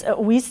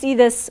we see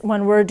this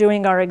when we're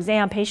doing our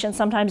exam. Patients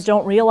sometimes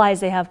don't realize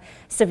they have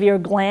severe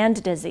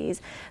gland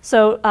disease.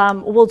 So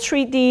we'll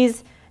treat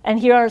these, and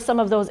here are some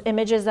of those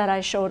images that I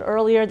showed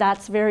earlier.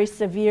 That's very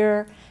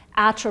severe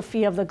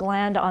atrophy of the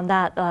gland on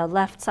that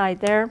left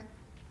side there.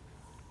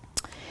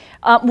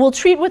 We'll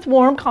treat with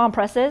warm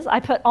compresses. I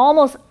put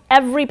almost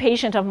every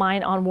patient of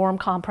mine on warm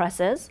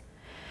compresses.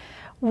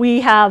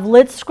 We have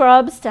lid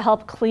scrubs to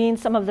help clean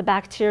some of the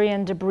bacteria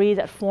and debris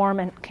that form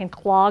and can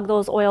clog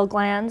those oil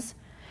glands.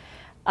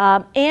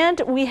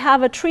 And we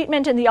have a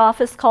treatment in the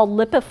office called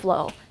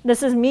LipiFlow.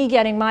 This is me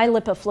getting my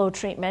LipiFlow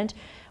treatment,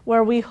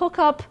 where we hook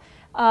up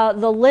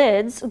the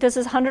lids. This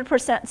is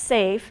 100%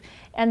 safe.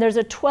 And there's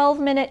a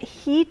 12-minute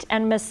heat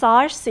and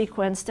massage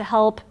sequence to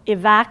help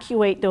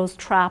evacuate those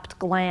trapped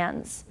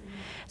glands.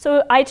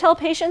 So I tell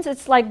patients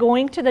it's like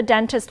going to the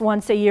dentist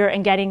once a year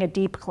and getting a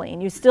deep clean.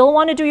 You still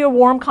want to do your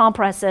warm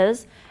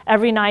compresses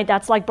every night.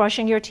 That's like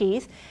brushing your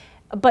teeth.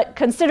 But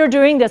consider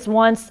doing this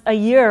once a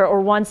year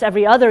or once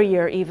every other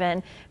year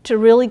even to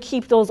really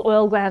keep those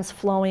oil glands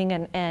flowing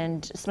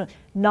and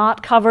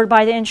not covered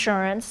by the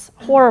insurance.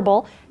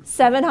 Horrible.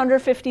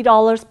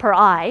 $750 per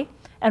eye.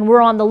 And we're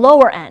on the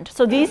lower end.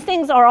 So these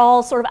things are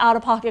all sort of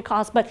out-of-pocket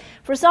costs. But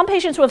for some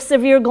patients who have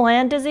severe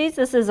gland disease,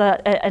 this is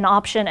an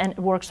option and it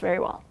works very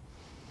well.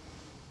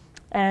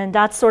 And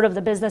that's sort of the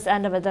business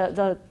end of it.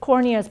 The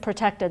cornea is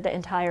protected the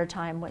entire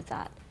time with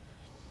that.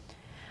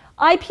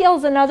 IPL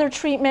is another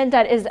treatment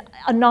that is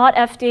not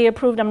FDA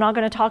approved. I'm not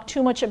going to talk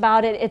too much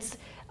about it. It's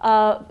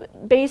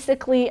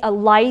basically a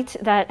light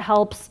that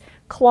helps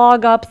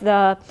clog up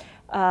the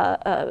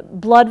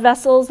blood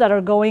vessels that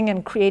are going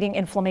and creating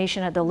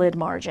inflammation at the lid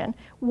margin.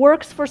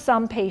 Works for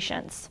some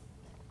patients.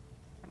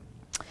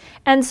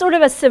 And sort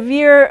of a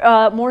severe,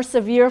 more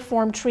severe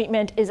form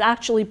treatment is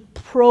actually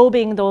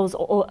probing those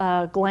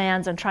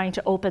glands and trying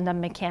to open them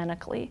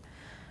mechanically.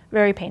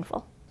 Very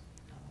painful.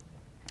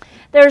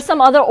 There are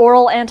some other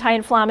oral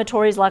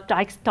anti-inflammatories like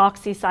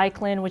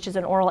doxycycline, which is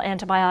an oral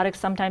antibiotic.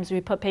 Sometimes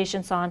we put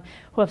patients on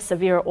who have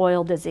severe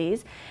oil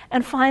disease.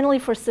 And finally,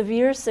 for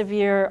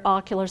severe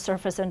ocular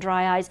surface and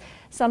dry eyes,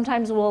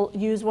 sometimes we'll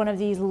use one of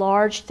these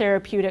large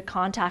therapeutic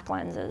contact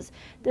lenses.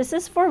 This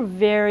is for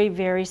very,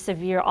 very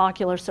severe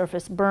ocular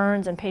surface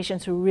burns and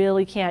patients who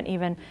really can't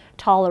even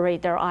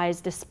tolerate their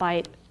eyes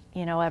despite,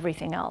 you know,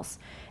 everything else.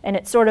 And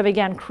it sort of,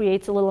 again,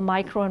 creates a little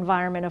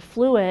microenvironment of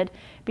fluid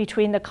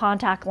between the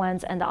contact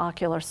lens and the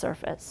ocular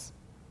surface.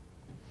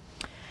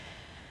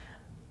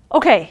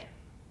 Okay,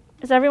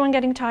 is everyone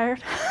getting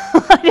tired?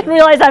 I didn't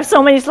realize I have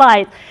so many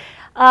slides.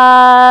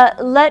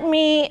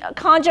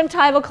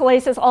 Conjunctival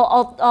chalasis,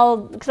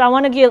 because I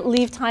want to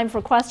leave time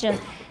for questions.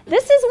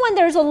 This is when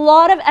there's a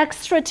lot of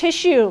extra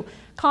tissue,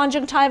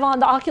 conjunctiva on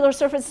the ocular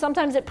surface.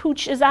 Sometimes it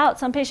pooches out.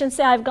 Some patients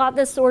say, I've got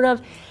this sort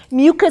of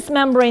mucous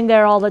membrane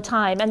there all the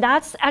time, and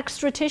that's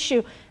extra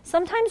tissue.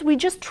 Sometimes we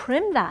just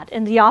trim that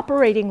in the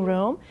operating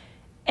room,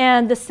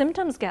 and the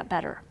symptoms get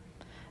better.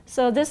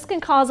 So this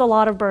can cause a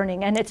lot of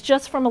burning, and it's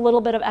just from a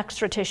little bit of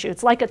extra tissue.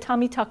 It's like a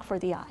tummy tuck for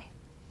the eye.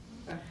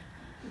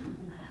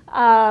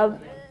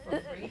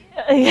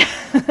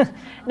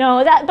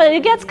 No, but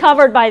it gets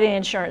covered by the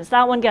insurance.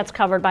 That one gets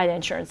covered by the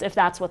insurance if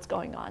that's what's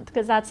going on,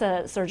 because that's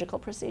a surgical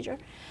procedure.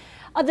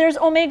 There's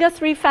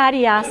omega-3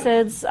 fatty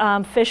acids,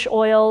 fish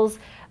oils.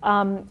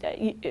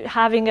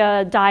 Having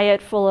a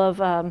diet full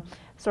of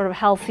sort of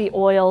healthy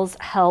oils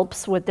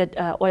helps with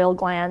the oil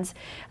glands.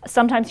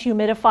 Sometimes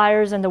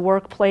humidifiers in the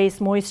workplace,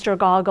 moisture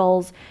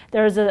goggles.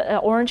 There's an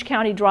Orange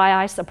County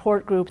Dry Eye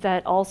Support Group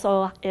that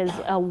also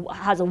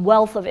has a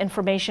wealth of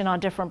information on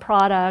different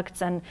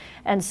products and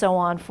so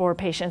on for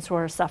patients who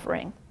are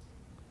suffering.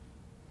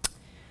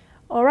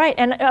 All right,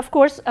 and of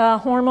course,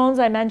 hormones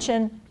I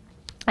mentioned.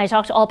 I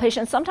talk to all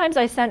patients. Sometimes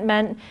I send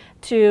men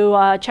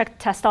to check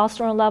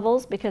testosterone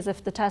levels, because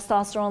if the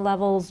testosterone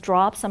levels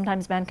drop,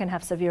 sometimes men can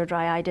have severe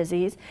dry eye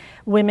disease.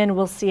 Women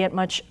will see it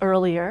much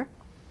earlier.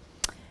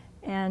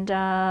 And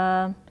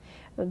the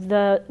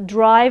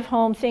drive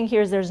home thing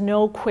here is there's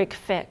no quick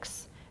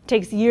fix. It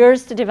takes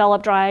years to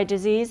develop dry eye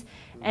disease,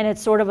 and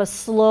it's sort of a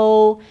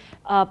slow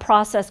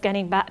process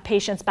getting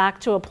patients back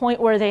to a point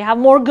where they have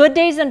more good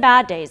days than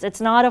bad days. It's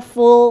not a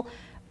full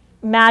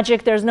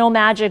magic, there's no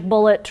magic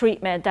bullet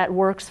treatment that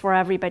works for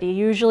everybody.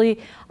 Usually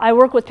I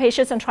work with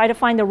patients and try to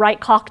find the right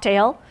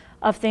cocktail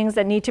of things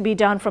that need to be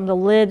done from the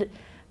lid,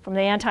 from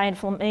the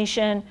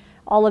anti-inflammation,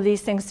 all of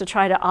these things to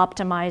try to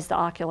optimize the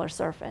ocular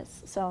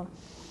surface. So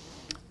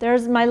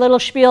there's my little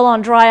spiel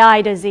on dry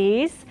eye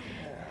disease.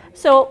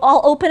 So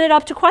I'll open it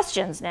up to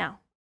questions now.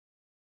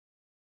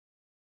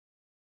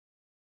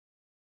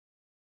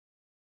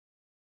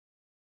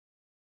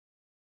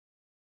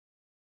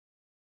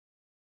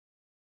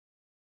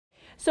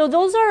 So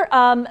those are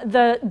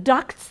the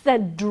ducts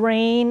that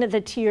drain the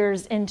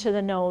tears into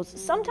the nose.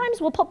 Sometimes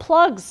we'll put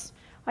plugs.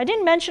 I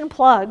didn't mention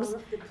plugs.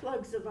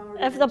 Well,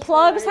 if the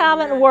plugs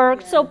haven't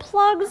worked. So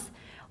plugs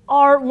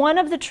are one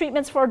of the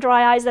treatments for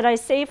dry eyes that I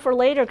save for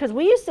later, because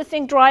we used to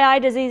think dry eye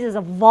disease is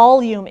a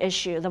volume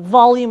issue. The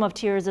volume of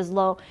tears is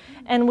low.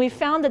 And we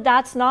found that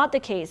that's not the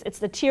case. It's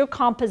the tear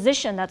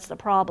composition that's the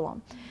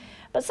problem.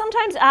 But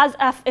sometimes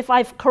if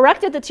I've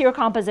corrected the tear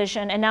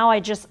composition and now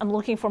I'm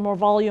looking for more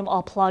volume,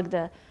 I'll plug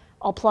the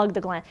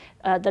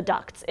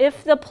ducts.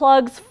 If the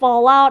plugs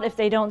fall out, if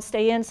they don't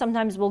stay in,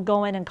 sometimes we'll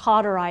go in and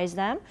cauterize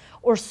them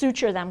or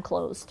suture them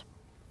closed.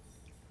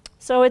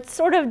 So it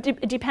sort of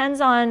depends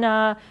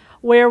on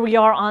where we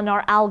are on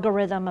our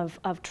algorithm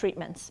of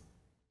treatments.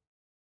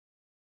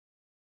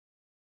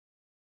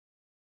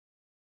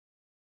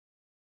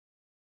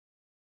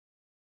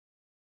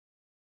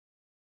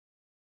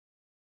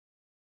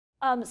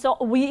 So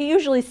we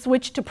usually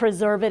switch to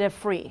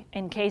preservative-free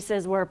in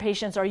cases where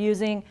patients are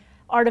using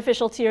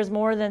artificial tears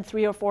more than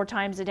 3 or 4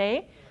 times a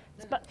day.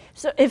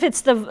 So if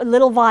it's the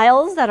little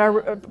vials that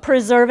are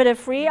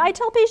preservative-free, I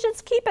tell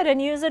patients keep it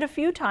and use it a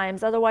few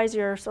times. Otherwise,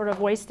 you're sort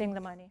of wasting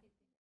the money.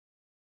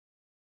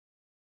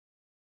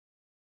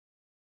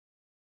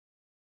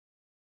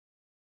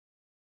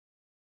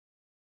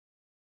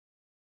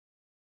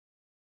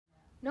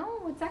 No,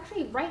 it's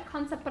actually right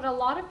concept, but a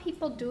lot of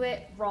people do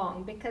it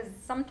wrong because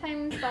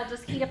sometimes they'll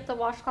just heat up the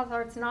washcloth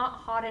or it's not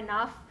hot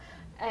enough.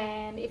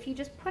 And if you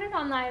just put it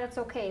on the eye, that's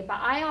okay. But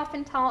I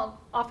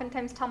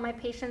oftentimes tell my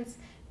patients,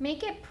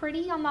 make it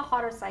pretty on the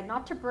hotter side,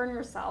 not to burn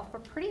yourself,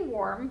 but pretty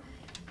warm,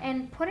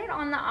 and put it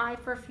on the eye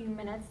for a few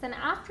minutes. Then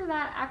after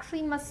that,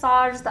 actually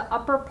massage the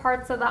upper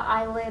parts of the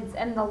eyelids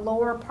and the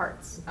lower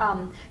parts.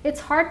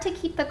 It's hard to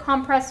keep the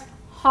compress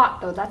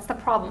hot though, that's the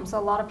problem. So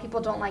a lot of people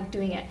don't like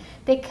doing it.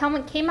 They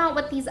came out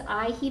with these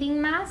eye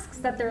heating masks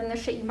that they're in the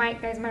shit. You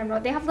guys might know.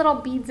 They have little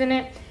beads in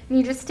it, and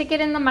you just stick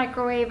it in the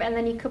microwave, and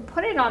then you could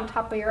put it on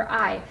top of your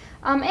eye.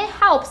 It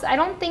helps. I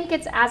don't think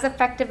it's as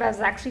effective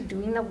as actually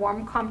doing the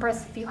warm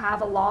compress if you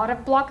have a lot of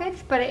blockage,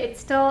 but it's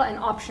still an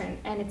option,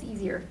 and it's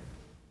easier.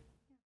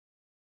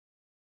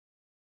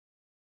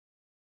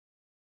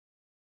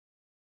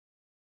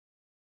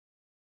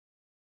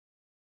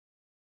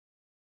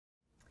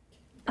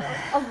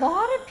 A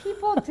lot of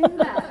people do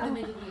that.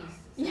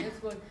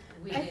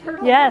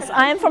 Yes,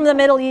 I'm from the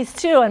Middle East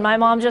too, and my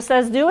mom just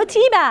says, do a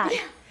tea bath.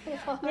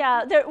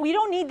 Yeah, we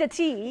don't need the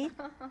tea.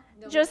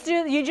 You just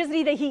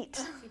need the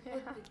heat.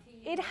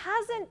 It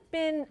hasn't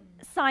been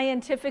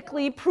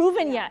scientifically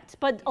proven yet,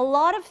 but a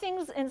lot of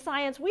things in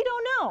science we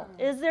don't know.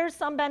 Is there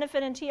some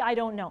benefit in tea? I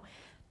don't know.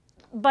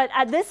 But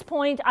at this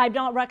point, I'm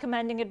not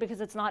recommending it because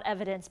it's not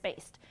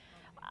evidence-based.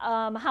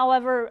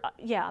 However,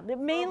 yeah,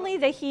 mainly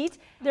the heat.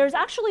 There's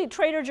actually,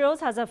 Trader Joe's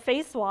has a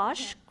face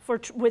wash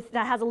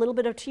that has a little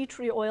bit of tea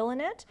tree oil in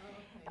it.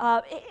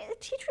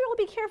 Tea tree oil,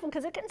 be careful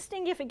because it can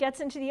sting you if it gets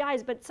into the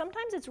eyes, but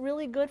sometimes it's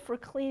really good for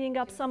cleaning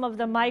up some of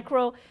the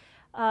micro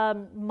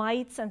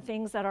mites and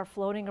things that are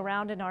floating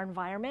around in our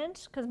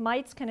environment, because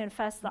mites can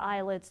infest the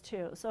eyelids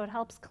too, so it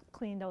helps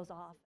clean those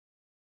off.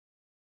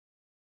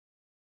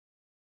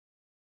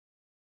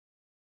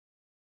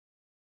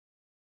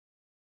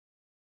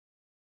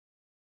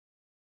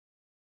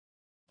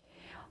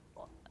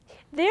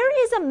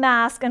 There is a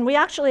mask, and we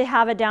actually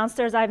have it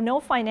downstairs. I have no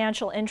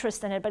financial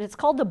interest in it, but it's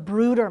called the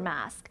Brooder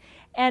mask.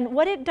 And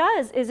what it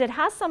does is it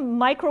has some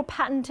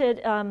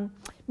micro-patented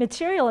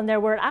material in there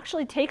where it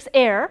actually takes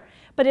air,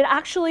 but it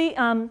actually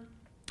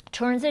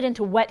turns it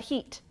into wet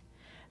heat.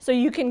 So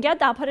you can get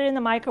that, put it in the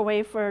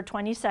microwave for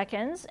 20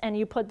 seconds, and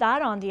you put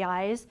that on the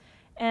eyes,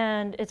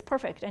 and it's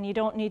perfect. And you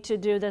don't need to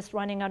do this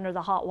running under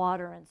the hot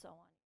water and so on.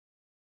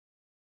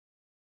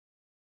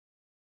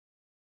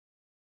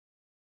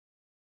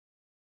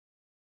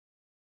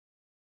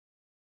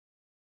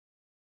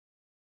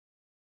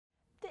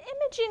 The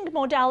imaging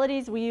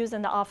modalities we use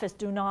in the office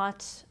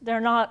they're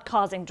not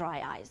causing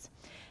dry eyes.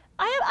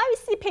 I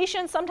see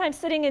patients sometimes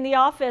sitting in the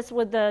office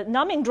with the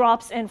numbing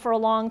drops in for a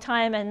long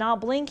time and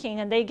not blinking,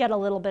 and they get a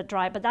little bit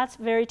dry, but that's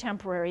very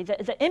temporary.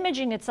 The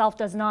imaging itself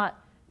does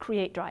not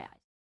create dry eyes.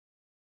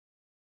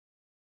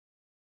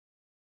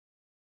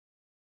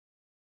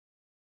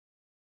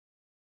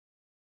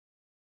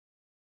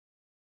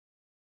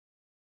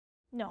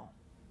 No.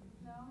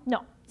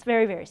 No, it's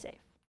very, very safe.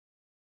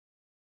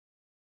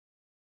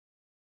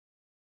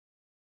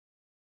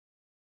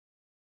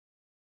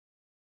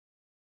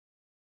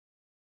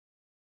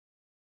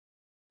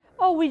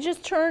 Oh, we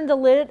just turned the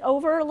lid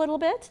over a little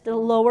bit, the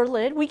lower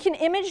lid. We can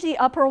image the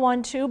upper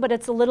one too, but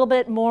it's a little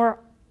bit more,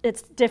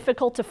 it's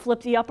difficult to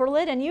flip the upper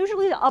lid, and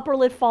usually the upper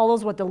lid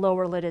follows what the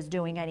lower lid is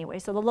doing anyway.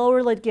 So the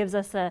lower lid gives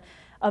us a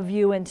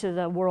view into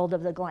the world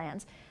of the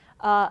glands.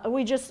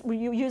 We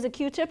use a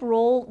Q-tip,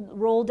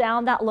 roll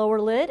down that lower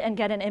lid and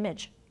get an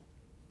image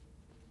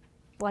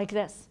like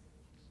this.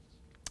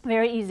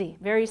 Very easy,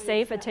 very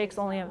safe. It takes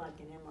only a...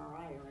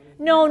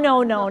 No,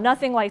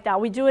 nothing like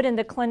that. We do it in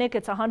the clinic.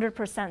 It's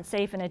 100%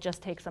 safe, and it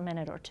just takes a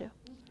minute or two.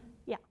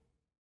 Yeah.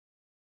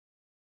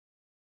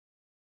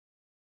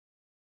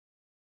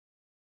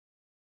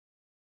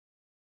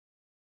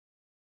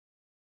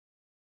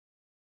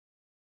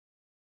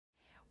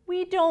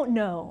 We don't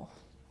know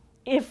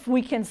if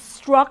we can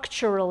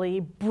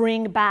structurally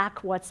bring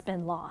back what's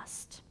been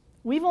lost.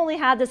 We've only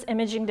had this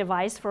imaging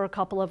device for a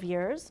couple of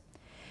years.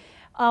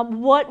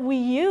 What we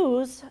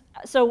use,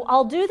 so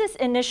I'll do this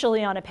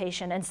initially on a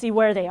patient and see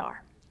where they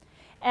are.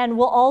 And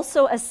we'll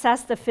also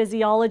assess the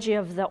physiology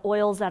of the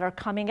oils that are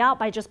coming out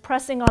by just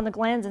pressing on the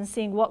glands and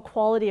seeing what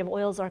quality of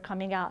oils are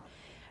coming out.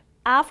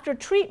 After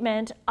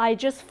treatment, I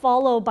just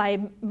follow by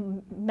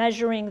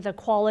measuring the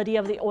quality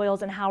of the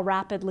oils and how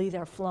rapidly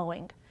they're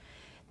flowing.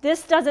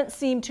 This doesn't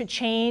seem to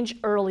change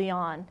early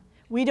on.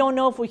 We don't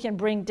know if we can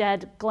bring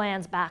dead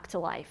glands back to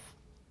life.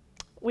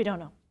 We don't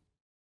know.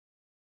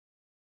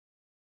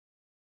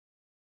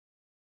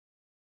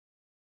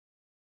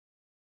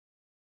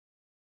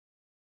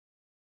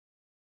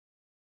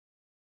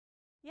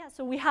 Yeah,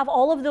 so we have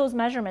all of those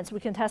measurements. We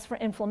can test for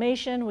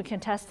inflammation. We can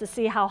test to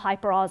see how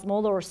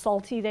hyperosmolar or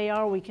salty they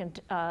are. We can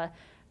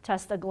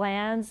test the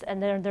glands.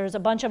 And there's a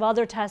bunch of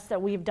other tests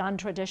that we've done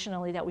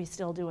traditionally that we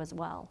still do as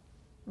well.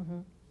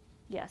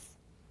 Yes.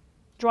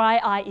 Dry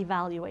eye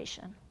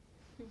evaluation,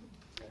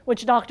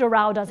 which Dr.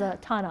 Rao does a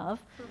ton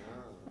of.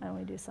 And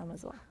we do some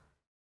as well.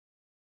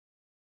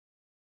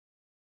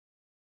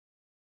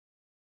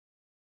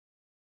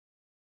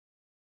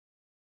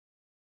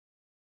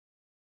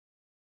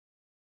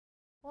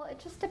 Well, it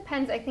just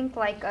depends. I think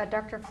like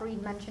Dr.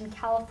 Farid mentioned,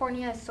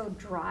 California is so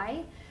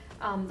dry.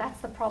 That's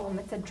the problem.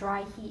 It's a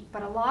dry heat.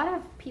 But a lot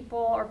of people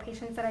or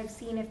patients that I've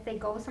seen, if they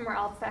go somewhere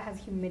else that has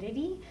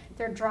humidity,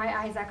 their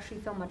dry eyes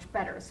actually feel much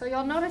better. So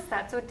you'll notice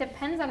that. So it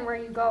depends on where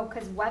you go,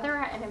 because weather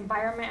and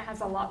environment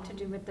has a lot to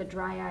do with the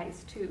dry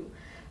eyes too.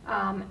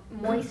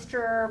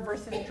 Moisture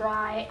versus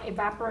dry,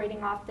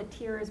 evaporating off the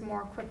tears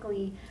more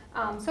quickly.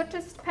 So it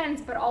just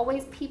depends. But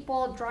always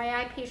people,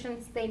 dry eye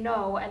patients, they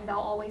know, and they'll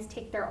always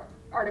take their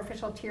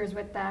artificial tears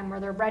with them or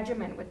their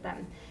regimen with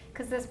them,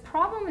 because this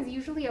problem is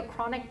usually a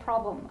chronic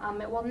problem.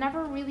 It will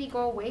never really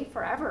go away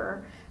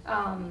forever.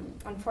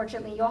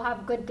 Unfortunately, you'll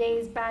have good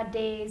days, bad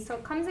days, so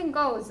it comes and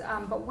goes,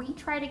 but we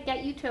try to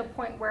get you to a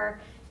point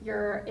where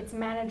it's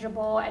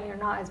manageable and you're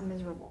not as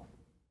miserable.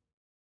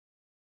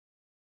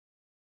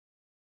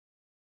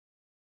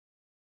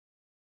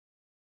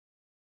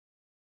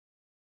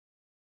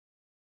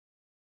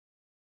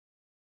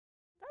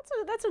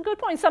 That's a good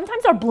point.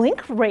 Sometimes our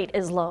blink rate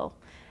is low.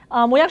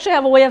 We actually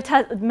have a way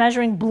of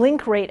measuring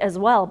blink rate as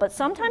well, but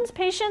sometimes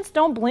patients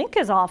don't blink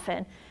as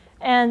often.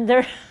 And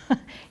I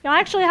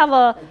actually have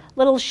a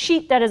little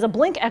sheet that is a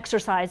blink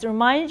exercise. It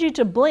reminds you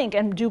to blink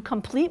and do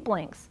complete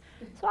blinks.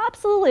 So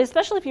absolutely,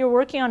 especially if you're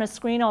working on a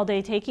screen all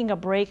day, taking a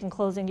break and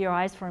closing your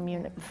eyes for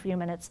a few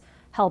minutes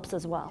helps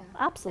as well.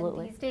 Yeah.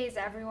 Absolutely. And these days,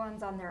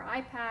 everyone's on their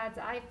iPads,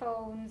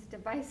 iPhones,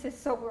 devices,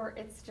 so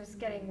it's just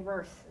getting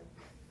worse.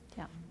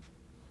 Yeah.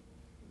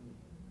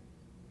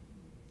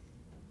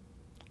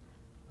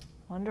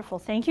 Wonderful.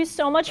 Thank you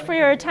so much for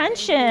your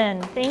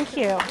attention. Thank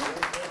you.